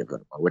 150 of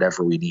them or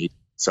whatever we need.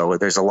 So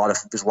there's a lot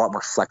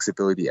more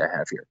flexibility I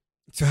have here.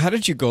 So how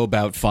did you go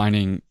about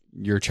finding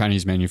your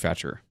Chinese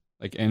manufacturer?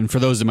 And for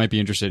those that might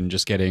be interested in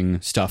just getting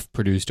stuff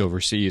produced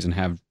overseas and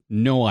have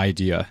no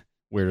idea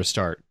where to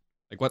start,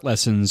 what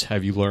lessons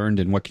have you learned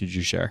and what could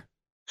you share?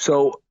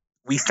 So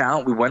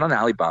we went on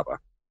Alibaba,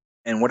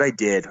 and what I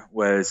did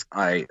was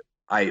I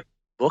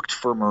looked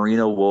for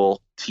merino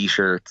wool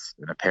t-shirts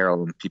and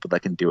apparel and people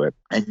that can do it.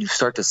 And you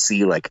start to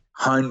see like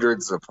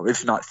hundreds of,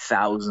 if not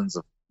thousands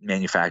of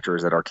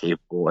manufacturers that are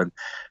capable. And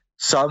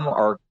some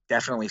are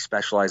definitely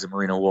specialized in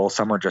merino wool.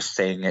 Some are just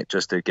saying it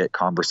just to get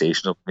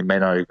conversational. They may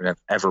not even have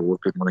ever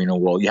worked with merino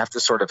wool. You have to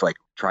sort of like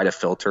try to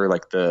filter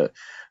like the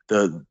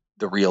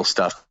real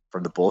stuff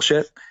from the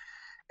bullshit.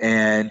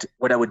 And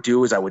what I would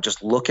do is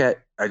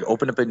I'd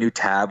open up a new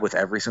tab with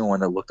every single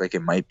one that looked like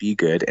it might be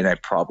good. And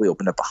I'd probably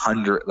open up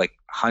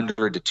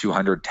 100 to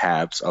 200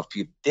 tabs of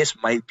people. This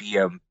might be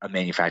a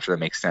manufacturer that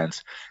makes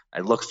sense.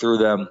 I'd look through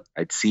them.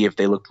 I'd see if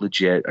they looked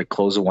legit. I'd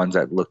close the ones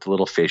that looked a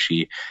little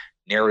fishy,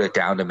 narrowed it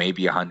down to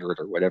maybe 100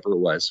 or whatever it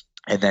was.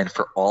 And then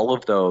for all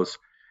of those,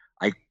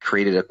 I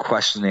created a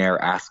questionnaire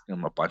asking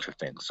them a bunch of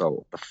things.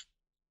 So it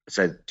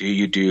said, do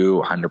you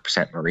do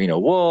 100% merino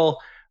wool?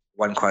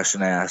 One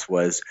question I asked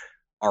was,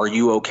 are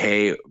you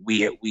okay? If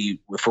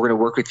we're going to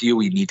work with you,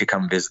 we need to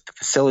come visit the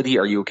facility.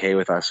 Are you okay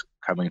with us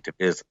coming to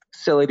visit the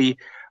facility?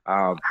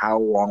 How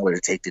long would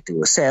it take to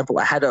do a sample?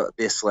 I had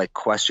this like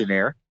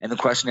questionnaire, and the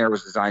questionnaire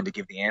was designed to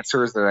give the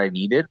answers that I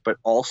needed, but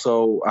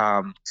also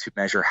to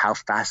measure how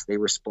fast they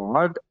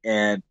respond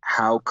and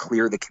how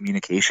clear the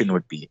communication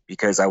would be,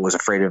 because I was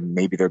afraid of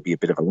maybe there'd be a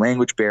bit of a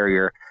language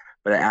barrier.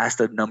 But I asked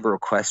a number of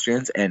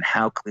questions, and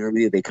how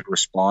clearly they could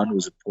respond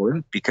was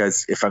important,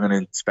 because if I'm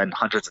going to spend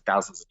hundreds of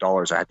thousands of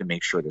dollars, I had to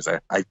make sure there's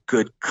a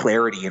good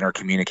clarity in our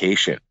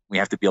communication. We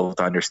have to be able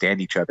to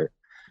understand each other.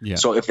 Yeah.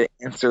 So if the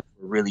answers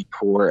were really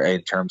poor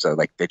in terms of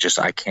like they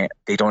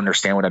don't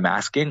understand what I'm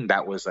asking,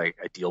 that was like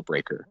a deal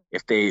breaker.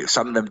 If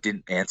some of them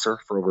didn't answer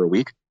for over a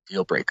week,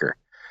 deal breaker.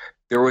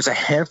 There was a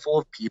handful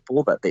of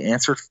people that they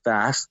answered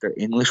fast. Their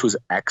English was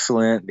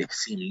excellent. They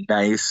seemed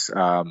nice.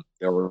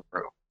 They were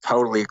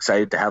totally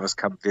excited to have us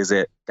come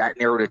visit. That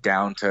narrowed it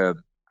down to,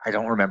 I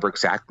don't remember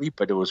exactly,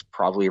 but it was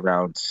probably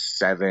around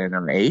 7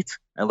 or 8.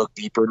 I looked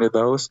deeper into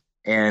those,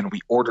 and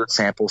we ordered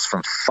samples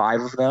from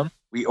 5 of them.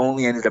 We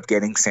only ended up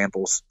getting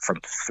samples from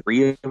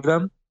 3 of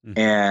them.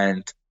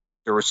 And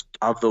there was,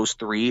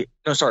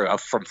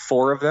 from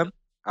 4 of them,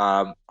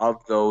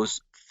 of those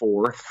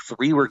 4,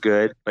 3 were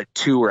good, but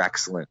 2 were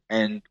excellent.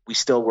 And we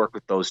still work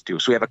with those 2.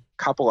 So we have a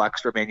couple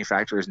extra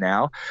manufacturers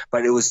now,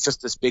 but it was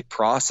just this big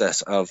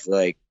process of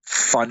like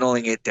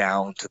funneling it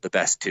down to the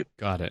best 2.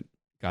 Got it.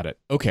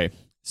 Okay.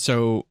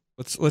 So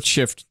let's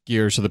shift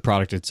gears to the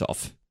product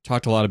itself.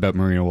 Talked a lot about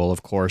merino wool,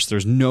 of course.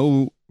 There's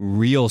no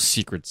real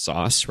secret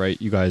sauce, right?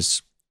 You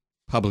guys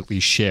publicly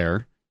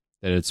share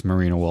that it's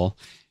merino wool.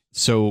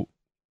 So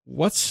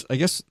I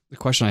guess the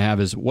question I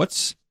have is,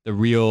 what's the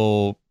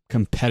real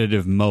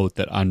competitive moat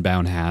that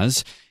Unbound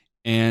has?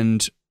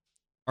 And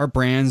are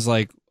brands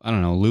like, I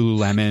don't know,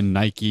 Lululemon,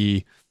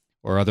 Nike,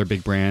 or other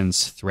big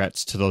brands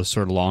threats to those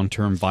sort of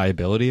long-term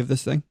viability of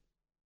this thing?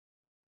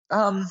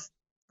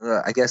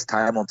 I guess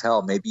time will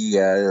tell. Maybe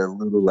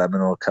Lululemon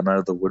will come out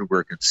of the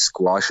woodwork and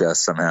squash us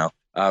somehow.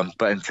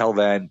 But until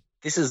then,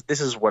 this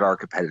is what our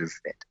competitive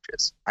advantage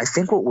is. I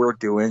think what we're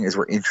doing is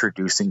we're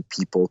introducing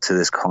people to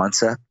this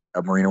concept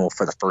of merino wool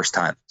for the first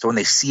time. So when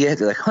they see it,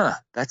 they're like,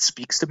 that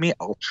speaks to me.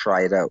 I'll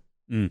try it out.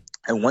 And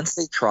once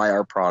they try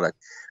our product,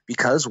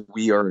 because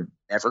we are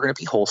never going to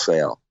be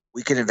wholesale,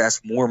 we can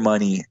invest more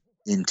money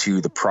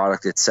into the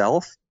product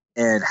itself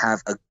and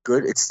have a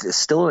good,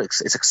 it's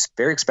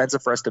very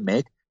expensive for us to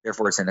make.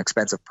 Therefore, it's an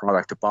expensive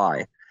product to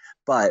buy.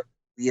 But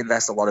we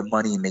invest a lot of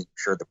money in making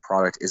sure the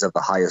product is of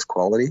the highest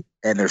quality,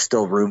 and there's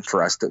still room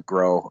for us to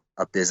grow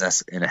a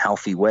business in a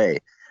healthy way.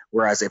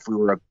 Whereas if we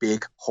were a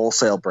big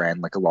wholesale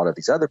brand, like a lot of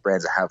these other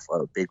brands that have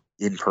a big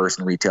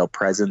in-person retail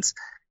presence,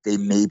 they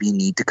maybe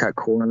need to cut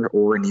corners,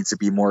 or it needs to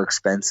be more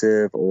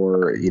expensive,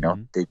 or,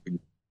 they can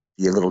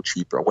be a little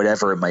cheaper,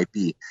 whatever it might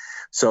be.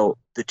 So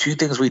the 2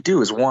 things we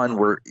do is, one,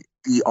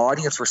 the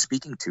audience we're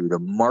speaking to, the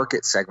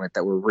market segment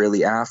that we're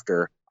really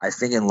after, I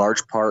think in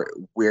large part,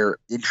 we're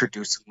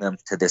introducing them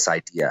to this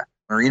idea.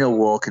 Merino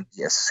wool can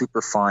be a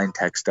super fine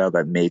textile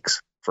that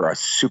makes for a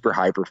super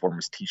high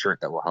performance t-shirt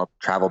that will help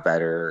travel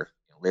better,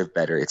 live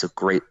better. It's a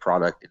great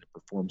product, and it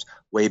performs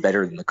way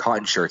better than the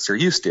cotton shirts you're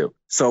used to.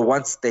 So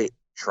once they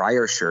try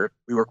our shirt,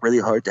 we work really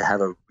hard to have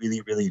a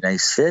really, really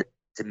nice fit,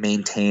 to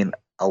maintain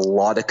a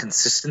lot of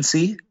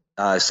consistency,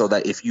 so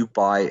that if you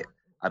buy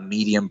a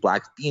medium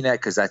black V-neck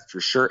because that's your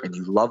shirt and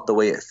you love the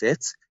way it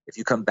fits, if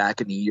you come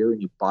back in a year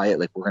and you buy it,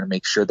 like, we're going to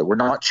make sure that we're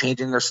not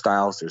changing our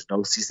styles. There's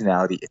no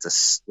seasonality.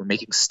 We're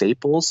making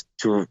staples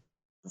to,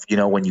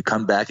 when you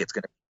come back, it's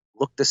going to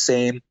look the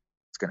same.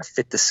 It's going to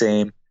fit the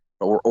same,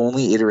 but we're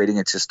only iterating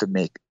it just to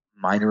make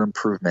minor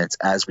improvements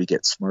as we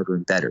get smarter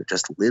and better,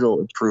 just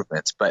little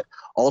improvements. But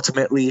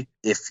ultimately,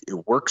 if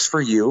it works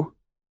for you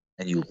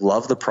and you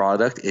love the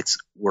product,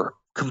 we're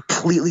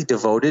completely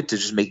devoted to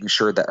just making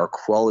sure that our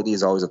quality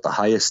is always at the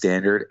highest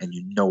standard and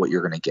you know what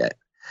you're going to get.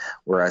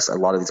 Whereas a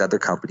lot of these other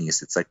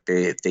companies, it's like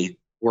they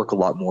work a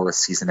lot more with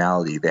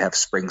seasonality. They have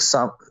spring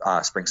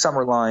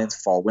summer lines,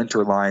 fall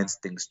winter lines.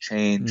 Things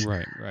change.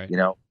 Right.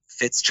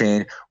 fits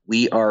chain.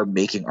 We are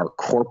making our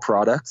core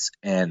products,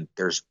 and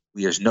there's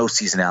no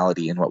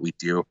seasonality in what we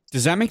do.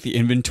 Does that make the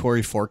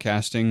inventory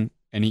forecasting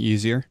any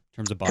easier in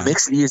terms of buying? It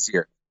makes it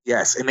easier.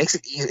 Yes, it makes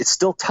it easy. It's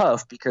still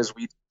tough because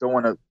we don't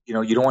want to,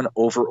 you don't want to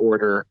over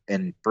order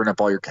and burn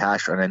up all your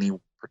cash on any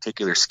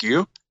particular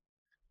SKU,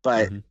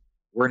 but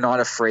we're not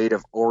afraid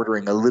of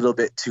ordering a little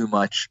bit too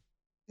much.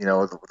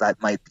 That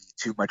might be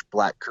too much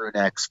black crew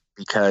necks,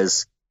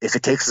 because if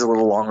it takes us a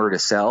little longer to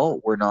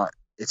sell,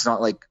 it's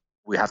not like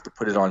we have to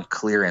put it on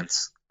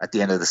clearance at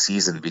the end of the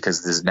season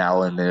because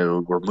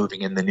we're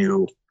moving in the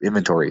new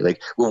inventory.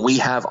 Like when we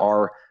have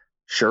our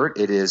shirt,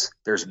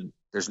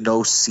 there's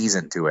no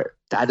season to it.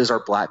 That is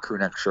our black crew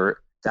neck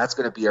shirt. That's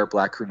going to be our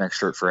black crew neck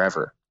shirt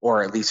forever,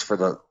 or at least for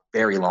the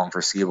very long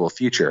foreseeable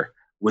future,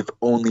 with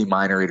only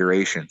minor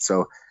iterations.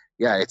 So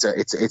yeah,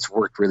 it's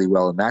worked really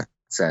well in that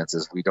sense,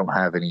 as we don't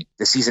have the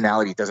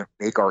seasonality doesn't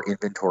make our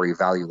inventory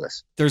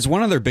valueless. There's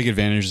one other big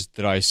advantage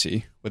that I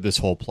see with this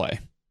whole play.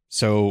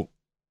 So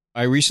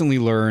I recently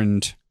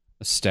learned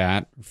a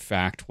stat,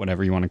 fact,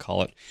 whatever you want to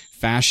call it.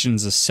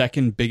 Fashion's the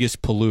second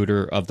biggest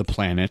polluter of the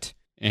planet.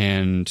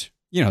 And,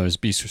 there's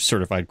BEAST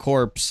certified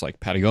corps like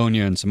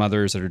Patagonia and some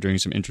others that are doing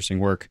some interesting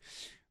work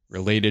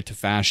related to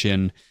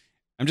fashion.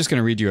 I'm just going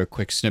to read you a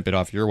quick snippet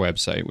off your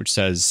website, which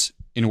says,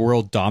 in a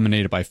world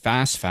dominated by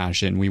fast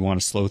fashion, we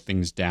want to slow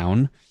things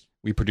down.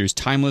 We produce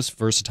timeless,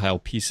 versatile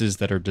pieces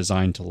that are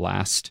designed to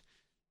last.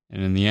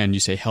 And in the end, you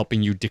say,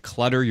 helping you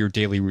declutter your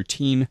daily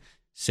routine,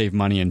 save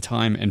money and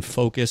time, and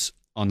focus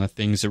on the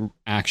things that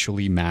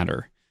actually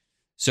matter.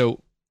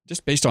 So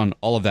just based on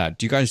all of that,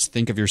 do you guys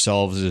think of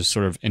yourselves as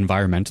sort of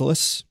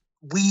environmentalists?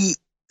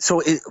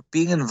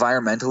 Being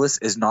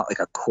environmentalist is not like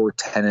a core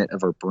tenet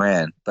of our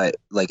brand, but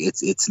like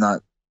it's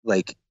not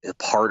like a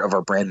part of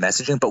our brand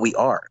messaging, but we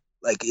are.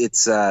 Like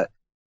it's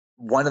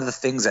one of the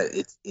things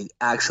that it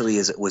actually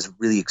was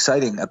really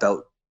exciting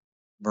about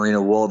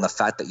merino wool, and the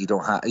fact that you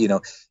don't have,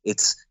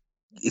 it's,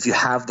 if you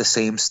have the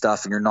same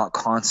stuff and you're not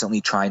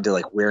constantly trying to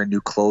like wear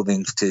new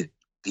clothing to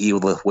be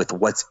with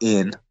what's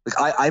in.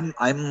 Like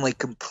I'm like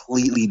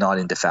completely not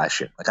into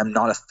fashion. Like I'm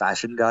not a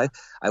fashion guy.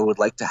 I would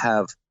like to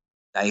have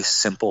nice,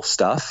 simple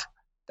stuff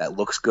that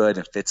looks good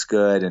and fits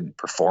good and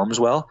performs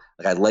well.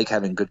 Like I like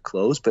having good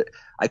clothes, but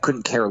I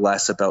couldn't care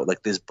less about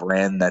like this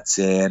brand that's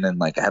in and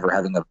like ever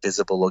having a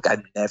visible look.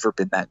 I've never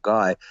been that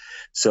guy.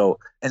 So,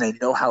 and I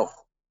know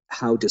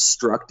how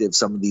destructive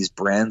some of these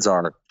brands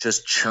are,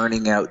 just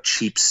churning out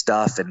cheap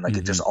stuff, and like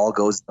it just all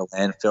goes in the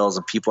landfills,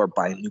 and people are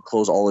buying new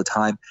clothes all the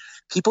time.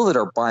 People that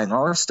are buying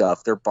our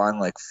stuff, they're buying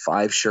like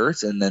 5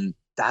 shirts and then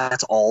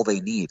that's all they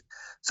need.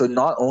 So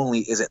not only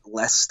is it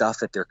less stuff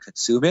that they're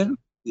consuming,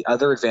 the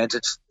other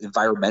advantage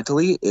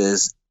environmentally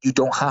is you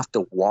don't have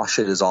to wash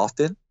it as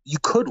often. You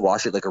could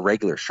wash it like a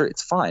regular shirt,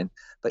 it's fine.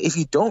 But if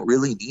you don't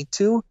really need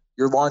to,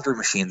 your laundry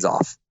machine's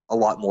off a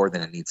lot more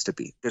than it needs to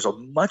be. There's a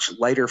much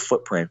lighter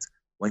footprint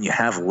when you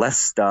have less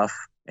stuff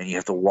and you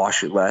have to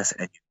wash it less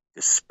and you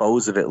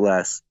dispose of it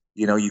less.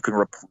 You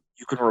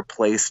can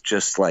replace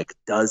just like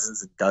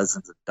dozens and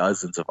dozens and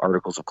dozens of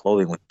articles of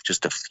clothing with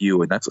just a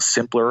few. And that's a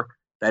simpler,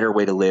 better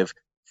way to live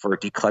for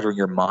decluttering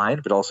your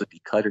mind, but also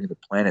decluttering the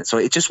planet. So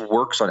it just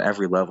works on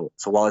every level.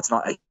 So while it's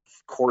not a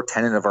core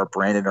tenet of our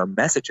brand and our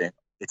messaging,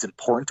 it's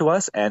important to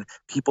us, and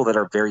people that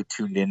are very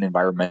tuned in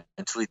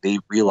environmentally, they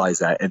realize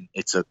that, and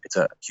it's a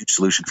huge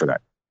solution for that.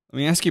 Let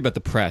me ask you about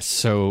the press.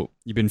 So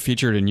you've been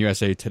featured in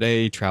USA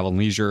Today, Travel and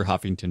Leisure,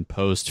 Huffington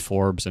Post,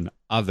 Forbes, and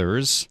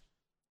others.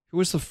 Who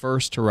was the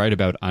first to write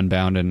about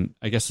Unbound? And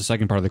I guess the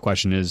second part of the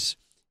question is,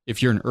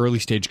 if you're an early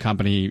stage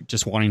company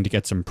just wanting to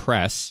get some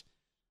press,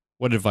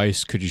 what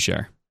advice could you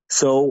share?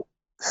 So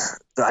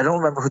I don't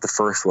remember who the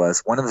first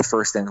was. One of the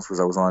first things was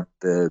I was on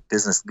the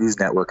Business News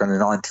Network on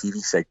an on-TV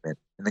segment,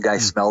 and the guy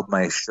smelled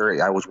my shirt.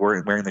 I was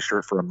wearing the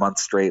shirt for a month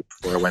straight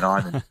before I went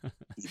on, and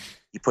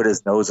he put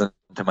his nose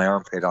into my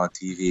armpit on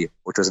TV,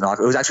 which was it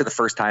was actually the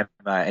first time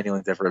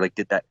anyone's ever like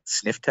did that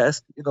sniff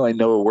test. I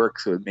know it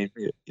works, so it made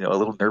me a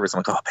little nervous. I'm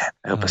like, oh man,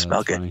 I hope I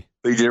smell good. Funny.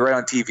 But he did it right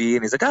on TV,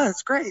 and he's like, oh,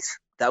 that's great.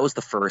 That was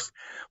the first.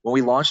 When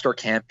we launched our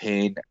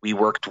campaign, we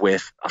worked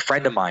with a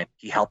friend of mine.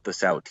 He helped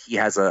us out. He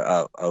has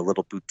a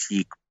little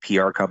boutique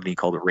PR company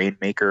called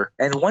Rainmaker.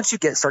 And once you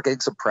start getting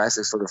some press,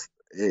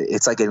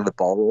 it's like getting the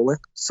ball rolling.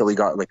 So we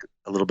got like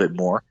a little bit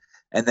more.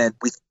 And then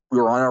we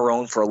were on our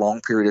own for a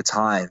long period of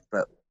time,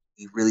 but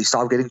we really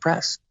stopped getting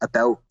press.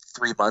 About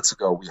 3 months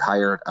ago, we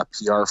hired a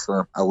PR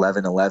firm,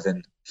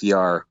 1111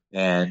 PR,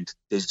 and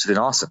it's been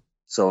awesome.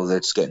 So they're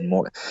just getting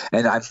more.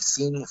 And I've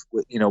seen,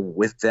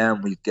 with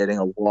them, we're getting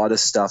a lot of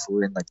stuff.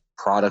 We're in like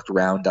product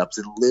roundups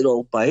and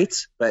little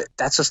bites, but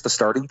that's just the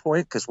starting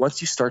point. Because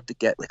once you start to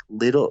get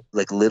little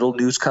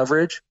news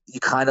coverage, you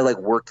kind of like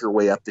work your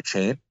way up the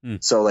chain.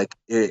 So like,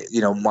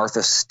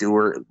 Martha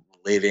Stewart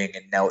Living,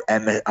 and now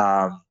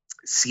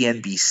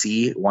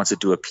CNBC wants to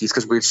do a piece,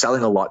 because we're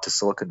selling a lot to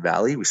Silicon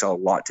Valley. We sell a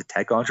lot to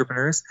tech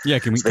entrepreneurs. Yeah.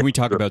 Can we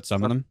talk about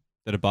some of them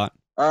that have bought?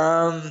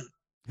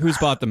 Who's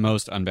bought the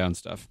most Unbound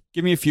stuff?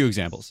 Give me a few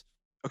examples.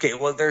 Okay,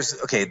 well, there's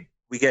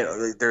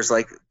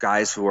like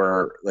guys who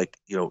are like,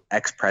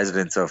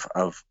 ex-presidents of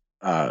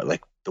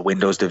like the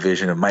Windows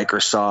division of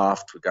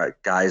Microsoft. We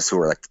got guys who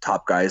are like the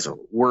top guys of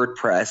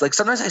WordPress. Like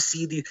sometimes I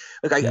see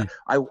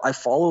I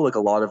follow like a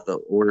lot of the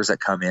orders that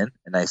come in,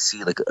 and I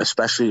see like,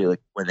 especially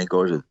like when they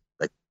go to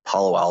like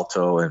Palo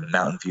Alto and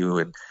Mountain View,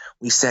 and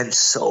we send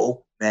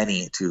so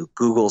many to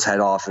Google's head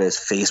office,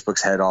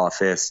 Facebook's head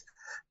office,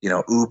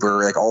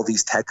 Uber, like all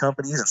these tech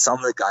companies, and some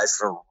of the guys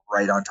that are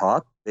right on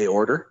top, they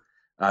order.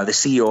 The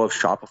CEO of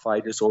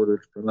Shopify just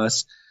ordered from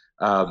us.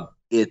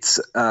 It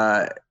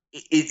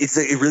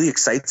really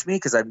excites me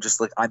because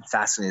I'm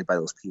fascinated by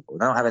those people.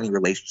 And I don't have any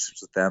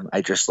relationships with them.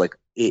 I just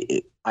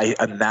I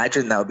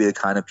imagine that would be the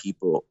kind of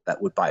people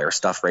that would buy our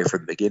stuff right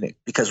from the beginning,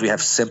 because we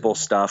have simple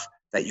stuff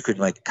that you could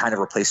like kind of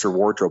replace your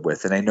wardrobe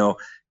with. And I know,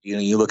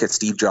 you look at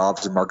Steve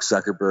Jobs and Mark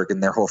Zuckerberg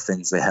and their whole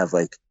things, they have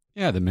like,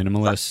 the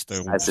minimalist,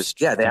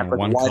 they have like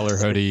one color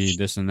hoodie,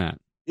 this and that.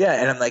 Yeah.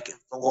 And I'm like,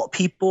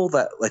 people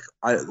that like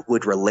I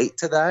would relate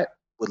to that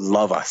would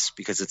love us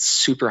because it's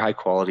super high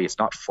quality. It's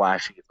not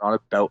flashy. It's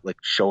not about like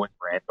showing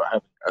brand, but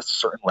having a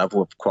certain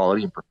level of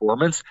quality and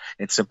performance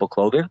in simple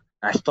clothing. And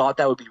I thought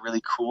that would be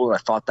really cool. And I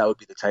thought that would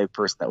be the type of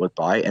person that would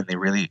buy, and they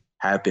really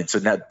have been. So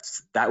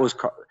that was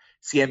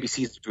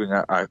CNBC is doing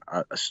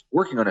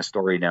working on a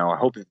story now. I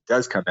hope it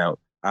does come out.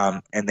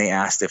 And they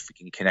asked if we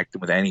can connect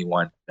them with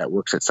anyone that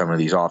works at some of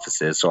these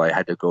offices. So I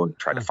had to go and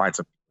try to find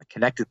something that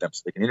connected them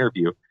so they can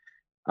interview.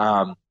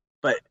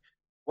 But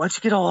once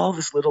you get all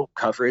this little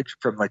coverage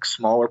from like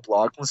smaller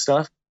blogs and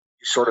stuff,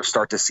 you sort of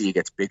start to see it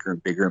gets bigger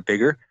and bigger and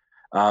bigger.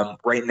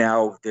 Right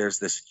now, there's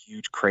this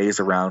huge craze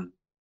around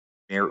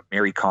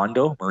Marie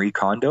Kondo.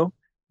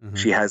 Mm-hmm.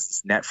 She has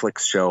this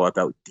Netflix show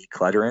about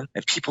decluttering,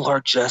 and people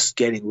are just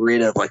getting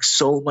rid of like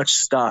so much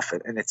stuff,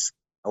 and it's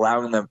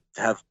allowing them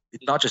to have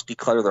not just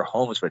declutter their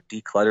homes, but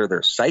declutter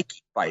their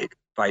psyche by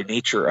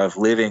nature of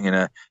living in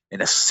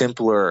a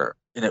simpler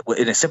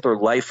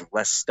life with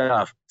less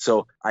stuff.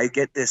 So I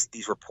get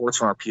these reports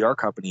from our PR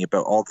company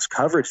about all this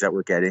coverage that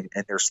we're getting,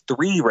 and there's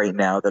 3 right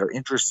now that are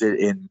interested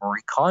in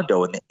Marie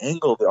Kondo, and the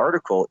angle of the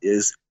article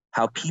is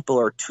how people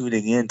are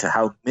tuning in to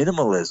how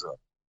minimalism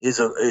is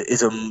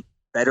a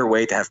better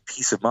way to have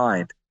peace of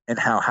mind, and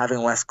how having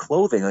less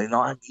clothing, like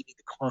not needing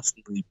to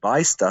constantly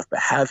buy stuff, but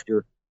have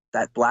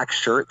that black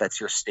shirt that's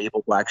your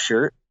stable black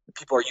shirt. And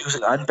people are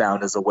using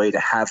Unbound as a way to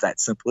have that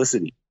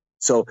simplicity.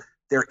 So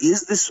there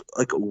is this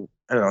like, I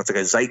don't know, it's like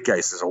a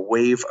zeitgeist. There's a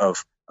wave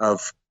of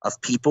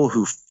people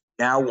who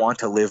now want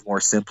to live more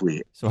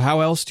simply. So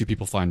how else do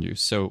people find you?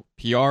 So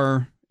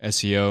PR,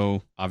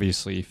 SEO,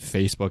 obviously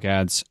Facebook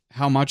ads.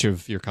 How much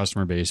of your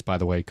customer base, by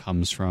the way,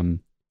 comes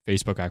from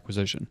Facebook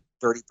acquisition?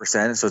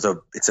 30%.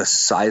 So it's a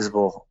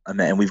sizable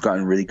amount, and we've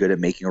gotten really good at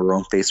making our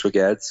own Facebook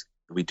ads.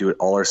 We do it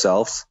all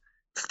ourselves.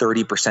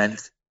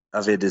 30%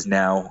 of it is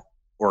now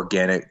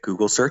organic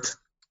Google search.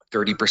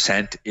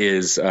 30%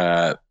 is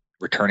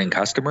returning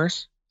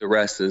customers. The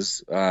rest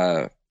is it's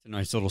a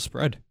nice little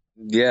spread.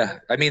 Yeah,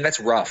 I mean that's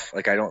rough.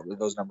 Like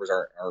those numbers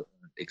are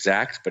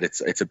exact, but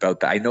it's about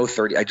that. I know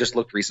 30. I just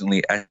looked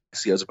recently.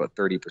 SEO is about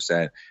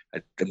 30%.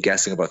 I'm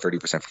guessing about 30%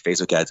 for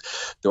Facebook ads.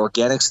 The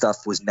organic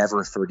stuff was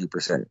never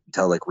 30%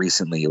 until like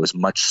recently. It was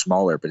much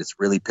smaller, but it's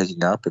really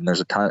picking up. And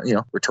there's a ton,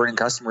 returning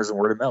customers and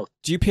word of mouth.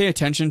 Do you pay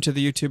attention to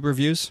the YouTube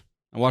reviews?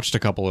 I watched a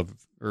couple of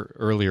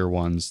earlier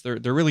ones. They're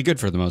really good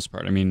for the most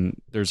part. I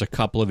mean, there's a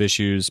couple of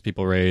issues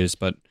people raise,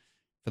 but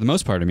for the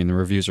most part, I mean, the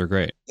reviews are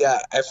great. Yeah,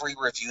 every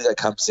review that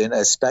comes in,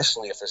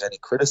 especially if there's any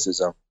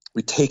criticism,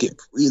 we take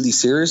it really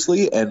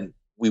seriously, and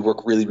we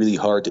work really, really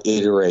hard to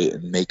iterate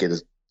and make it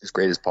as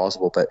great as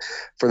possible. But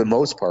for the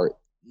most part,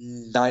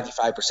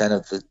 95%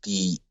 of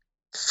the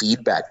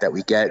feedback that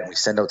we get, and we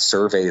send out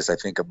surveys, I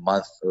think a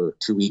month or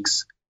 2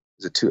 weeks.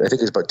 I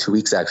think it's about 2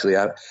 weeks actually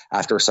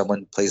after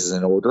someone places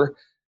an order.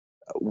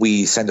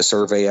 We send a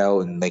survey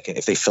out, and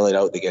if they fill it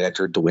out, they get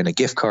entered to win a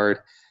gift card,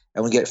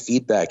 and we get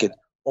feedback. And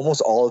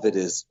almost all of it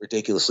is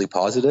ridiculously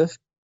positive.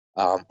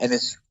 And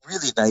it's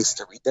really nice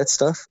to read that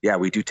stuff. Yeah,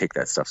 we do take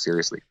that stuff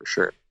seriously for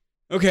sure.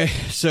 Okay,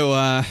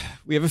 so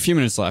we have a few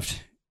minutes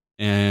left,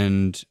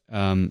 and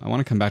I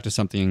want to come back to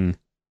something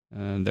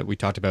that we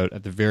talked about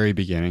at the very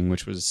beginning,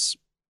 which was,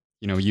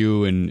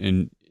 you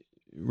and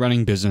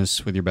running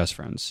business with your best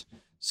friends.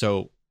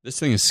 So this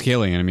thing is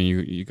scaling. I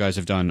mean, you guys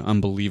have done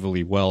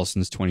unbelievably well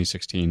since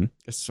 2016. I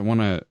guess I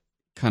want to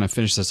kind of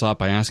finish this up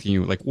by asking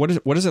you, like, what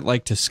is it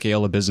like to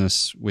scale a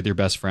business with your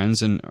best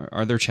friends, and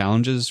are there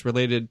challenges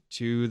related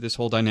to this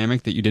whole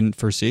dynamic that you didn't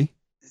foresee?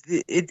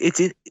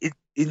 It's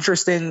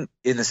interesting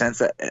in the sense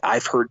that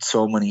I've heard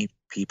so many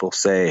people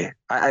say,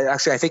 I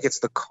think it's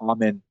the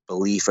common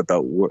belief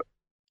about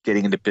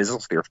getting into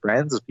business with your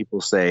friends is people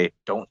say,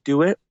 don't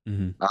do it.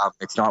 Mm-hmm.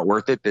 It's not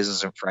worth it.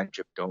 Business and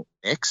friendship don't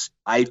mix.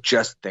 I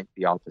just think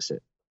the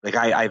opposite. Like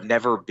I've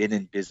never been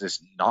in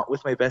business not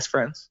with my best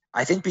friends.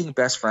 I think being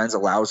best friends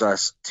allows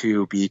us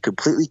to be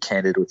completely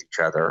candid with each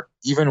other,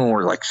 even when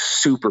we're like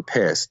super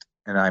pissed.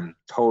 And I'm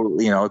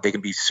totally, they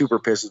can be super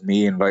pissed with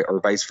me or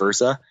vice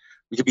versa.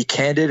 We could be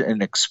candid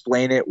and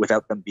explain it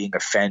without them being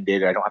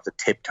offended. I don't have to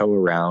tiptoe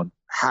around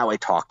how I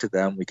talk to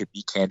them. We could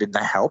be candid, and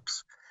that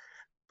helps.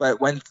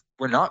 But when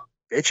we're not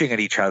bitching at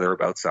each other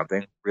about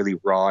something really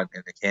raw and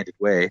in a candid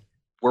way,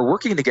 we're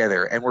working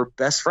together and we're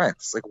best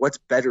friends. Like, what's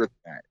better than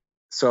that?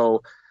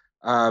 So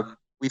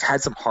we've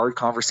had some hard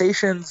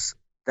conversations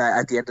that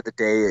at the end of the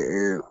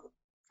day,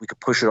 we could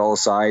push it all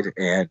aside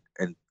and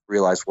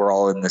realize we're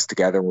all in this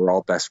together. We're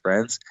all best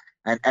friends.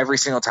 And every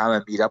single time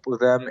I meet up with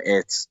them,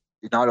 it's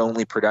not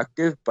only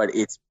productive, but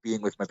it's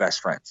being with my best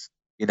friends.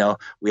 You know,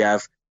 we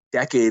have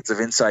decades of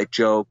inside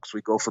jokes.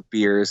 We go for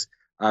beers.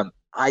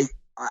 I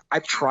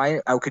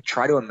could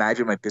try to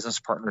imagine my business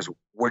partners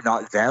were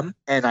not them,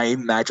 and I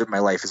imagine my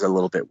life is a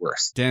little bit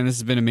worse. Dan, this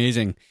has been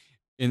amazing.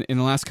 In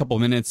the last couple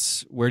of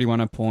minutes, where do you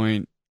want to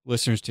point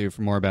listeners to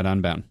for more about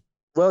Unbound?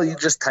 Well, you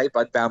just type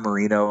Unbound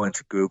Merino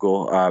into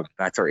Google.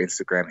 That's our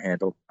Instagram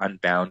handle,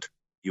 Unbound,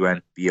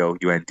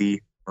 UNBOUND,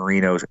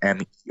 Merino's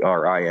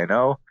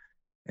MERINO.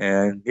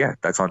 And yeah,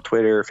 that's on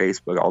Twitter,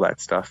 Facebook, all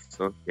that stuff.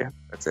 So yeah,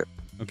 that's it.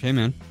 Okay,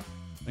 man.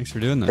 Thanks for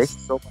doing this.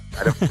 Thanks so much,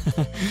 Adam.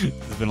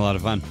 This has been a lot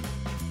of fun.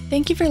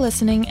 Thank you for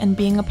listening and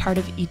being a part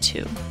of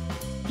E2.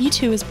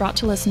 E2 is brought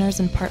to listeners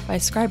in part by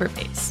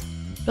Scriberbase,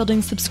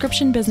 building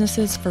subscription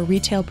businesses for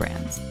retail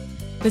brands.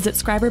 Visit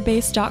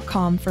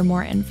scriberbase.com for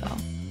more info.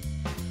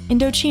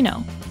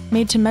 Indochino,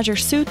 made to measure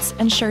suits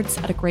and shirts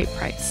at a great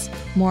price.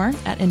 More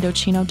at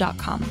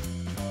Indochino.com.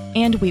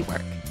 And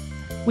WeWork.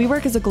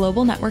 WeWork is a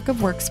global network of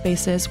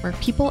workspaces where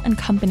people and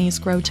companies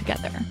grow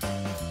together.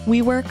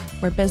 WeWork,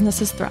 where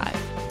businesses thrive.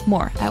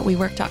 More at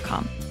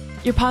WeWork.com.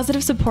 Your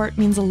positive support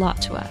means a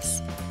lot to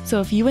us. So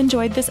if you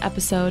enjoyed this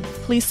episode,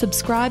 please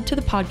subscribe to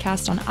the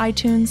podcast on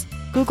iTunes,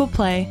 Google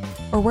Play,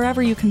 or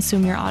wherever you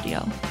consume your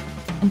audio.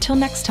 Until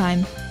next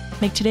time,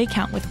 make today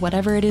count with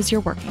whatever it is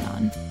you're working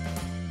on.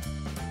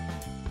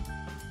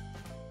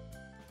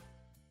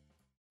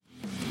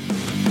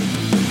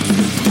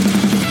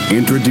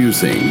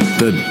 Introducing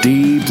the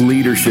Deep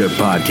Leadership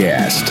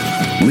Podcast.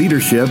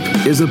 Leadership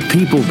is a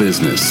people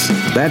business.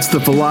 That's the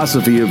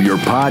philosophy of your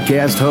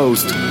podcast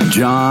host,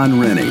 John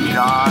Rennie.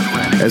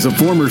 As a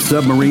former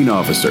submarine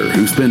officer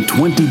who spent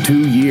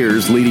 22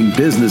 years leading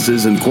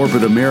businesses in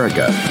corporate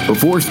America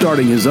before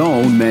starting his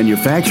own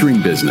manufacturing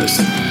business,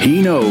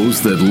 he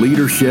knows that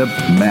leadership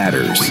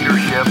matters.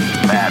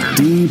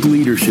 Deep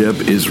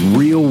Leadership is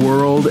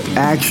real-world,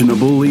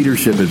 actionable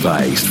leadership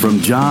advice from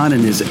John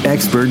and his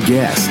expert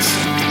guests.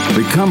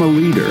 Become a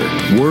leader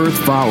worth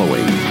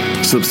following.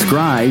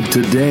 Subscribe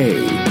today.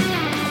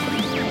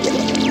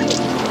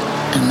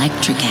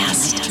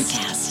 Electricast.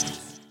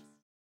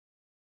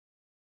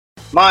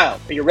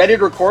 Miles, are you ready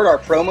to record our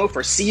promo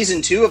for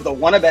Season 2 of the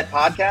Wannabet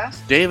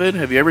podcast? David,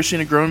 have you ever seen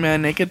a grown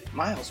man naked?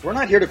 Miles, we're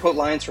not here to quote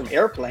lines from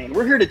Airplane.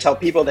 We're here to tell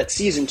people that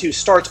Season 2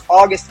 starts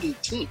August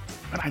 18th.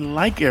 But I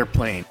like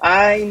Airplane.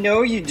 I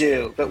know you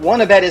do, but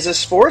Wannabet is a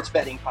sports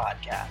betting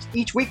podcast.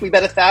 Each week we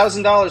bet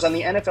 $1,000 on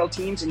the NFL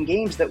teams and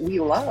games that we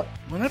love.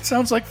 Well, that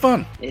sounds like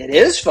fun. It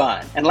is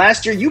fun. And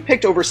last year you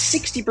picked over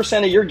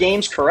 60% of your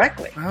games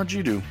correctly. How'd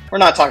you do? We're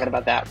not talking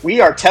about that. We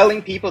are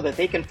telling people that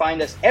they can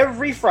find us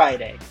every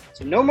Friday.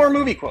 So no more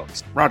movie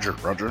quotes. Roger.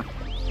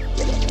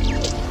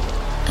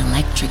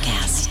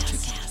 Electricast.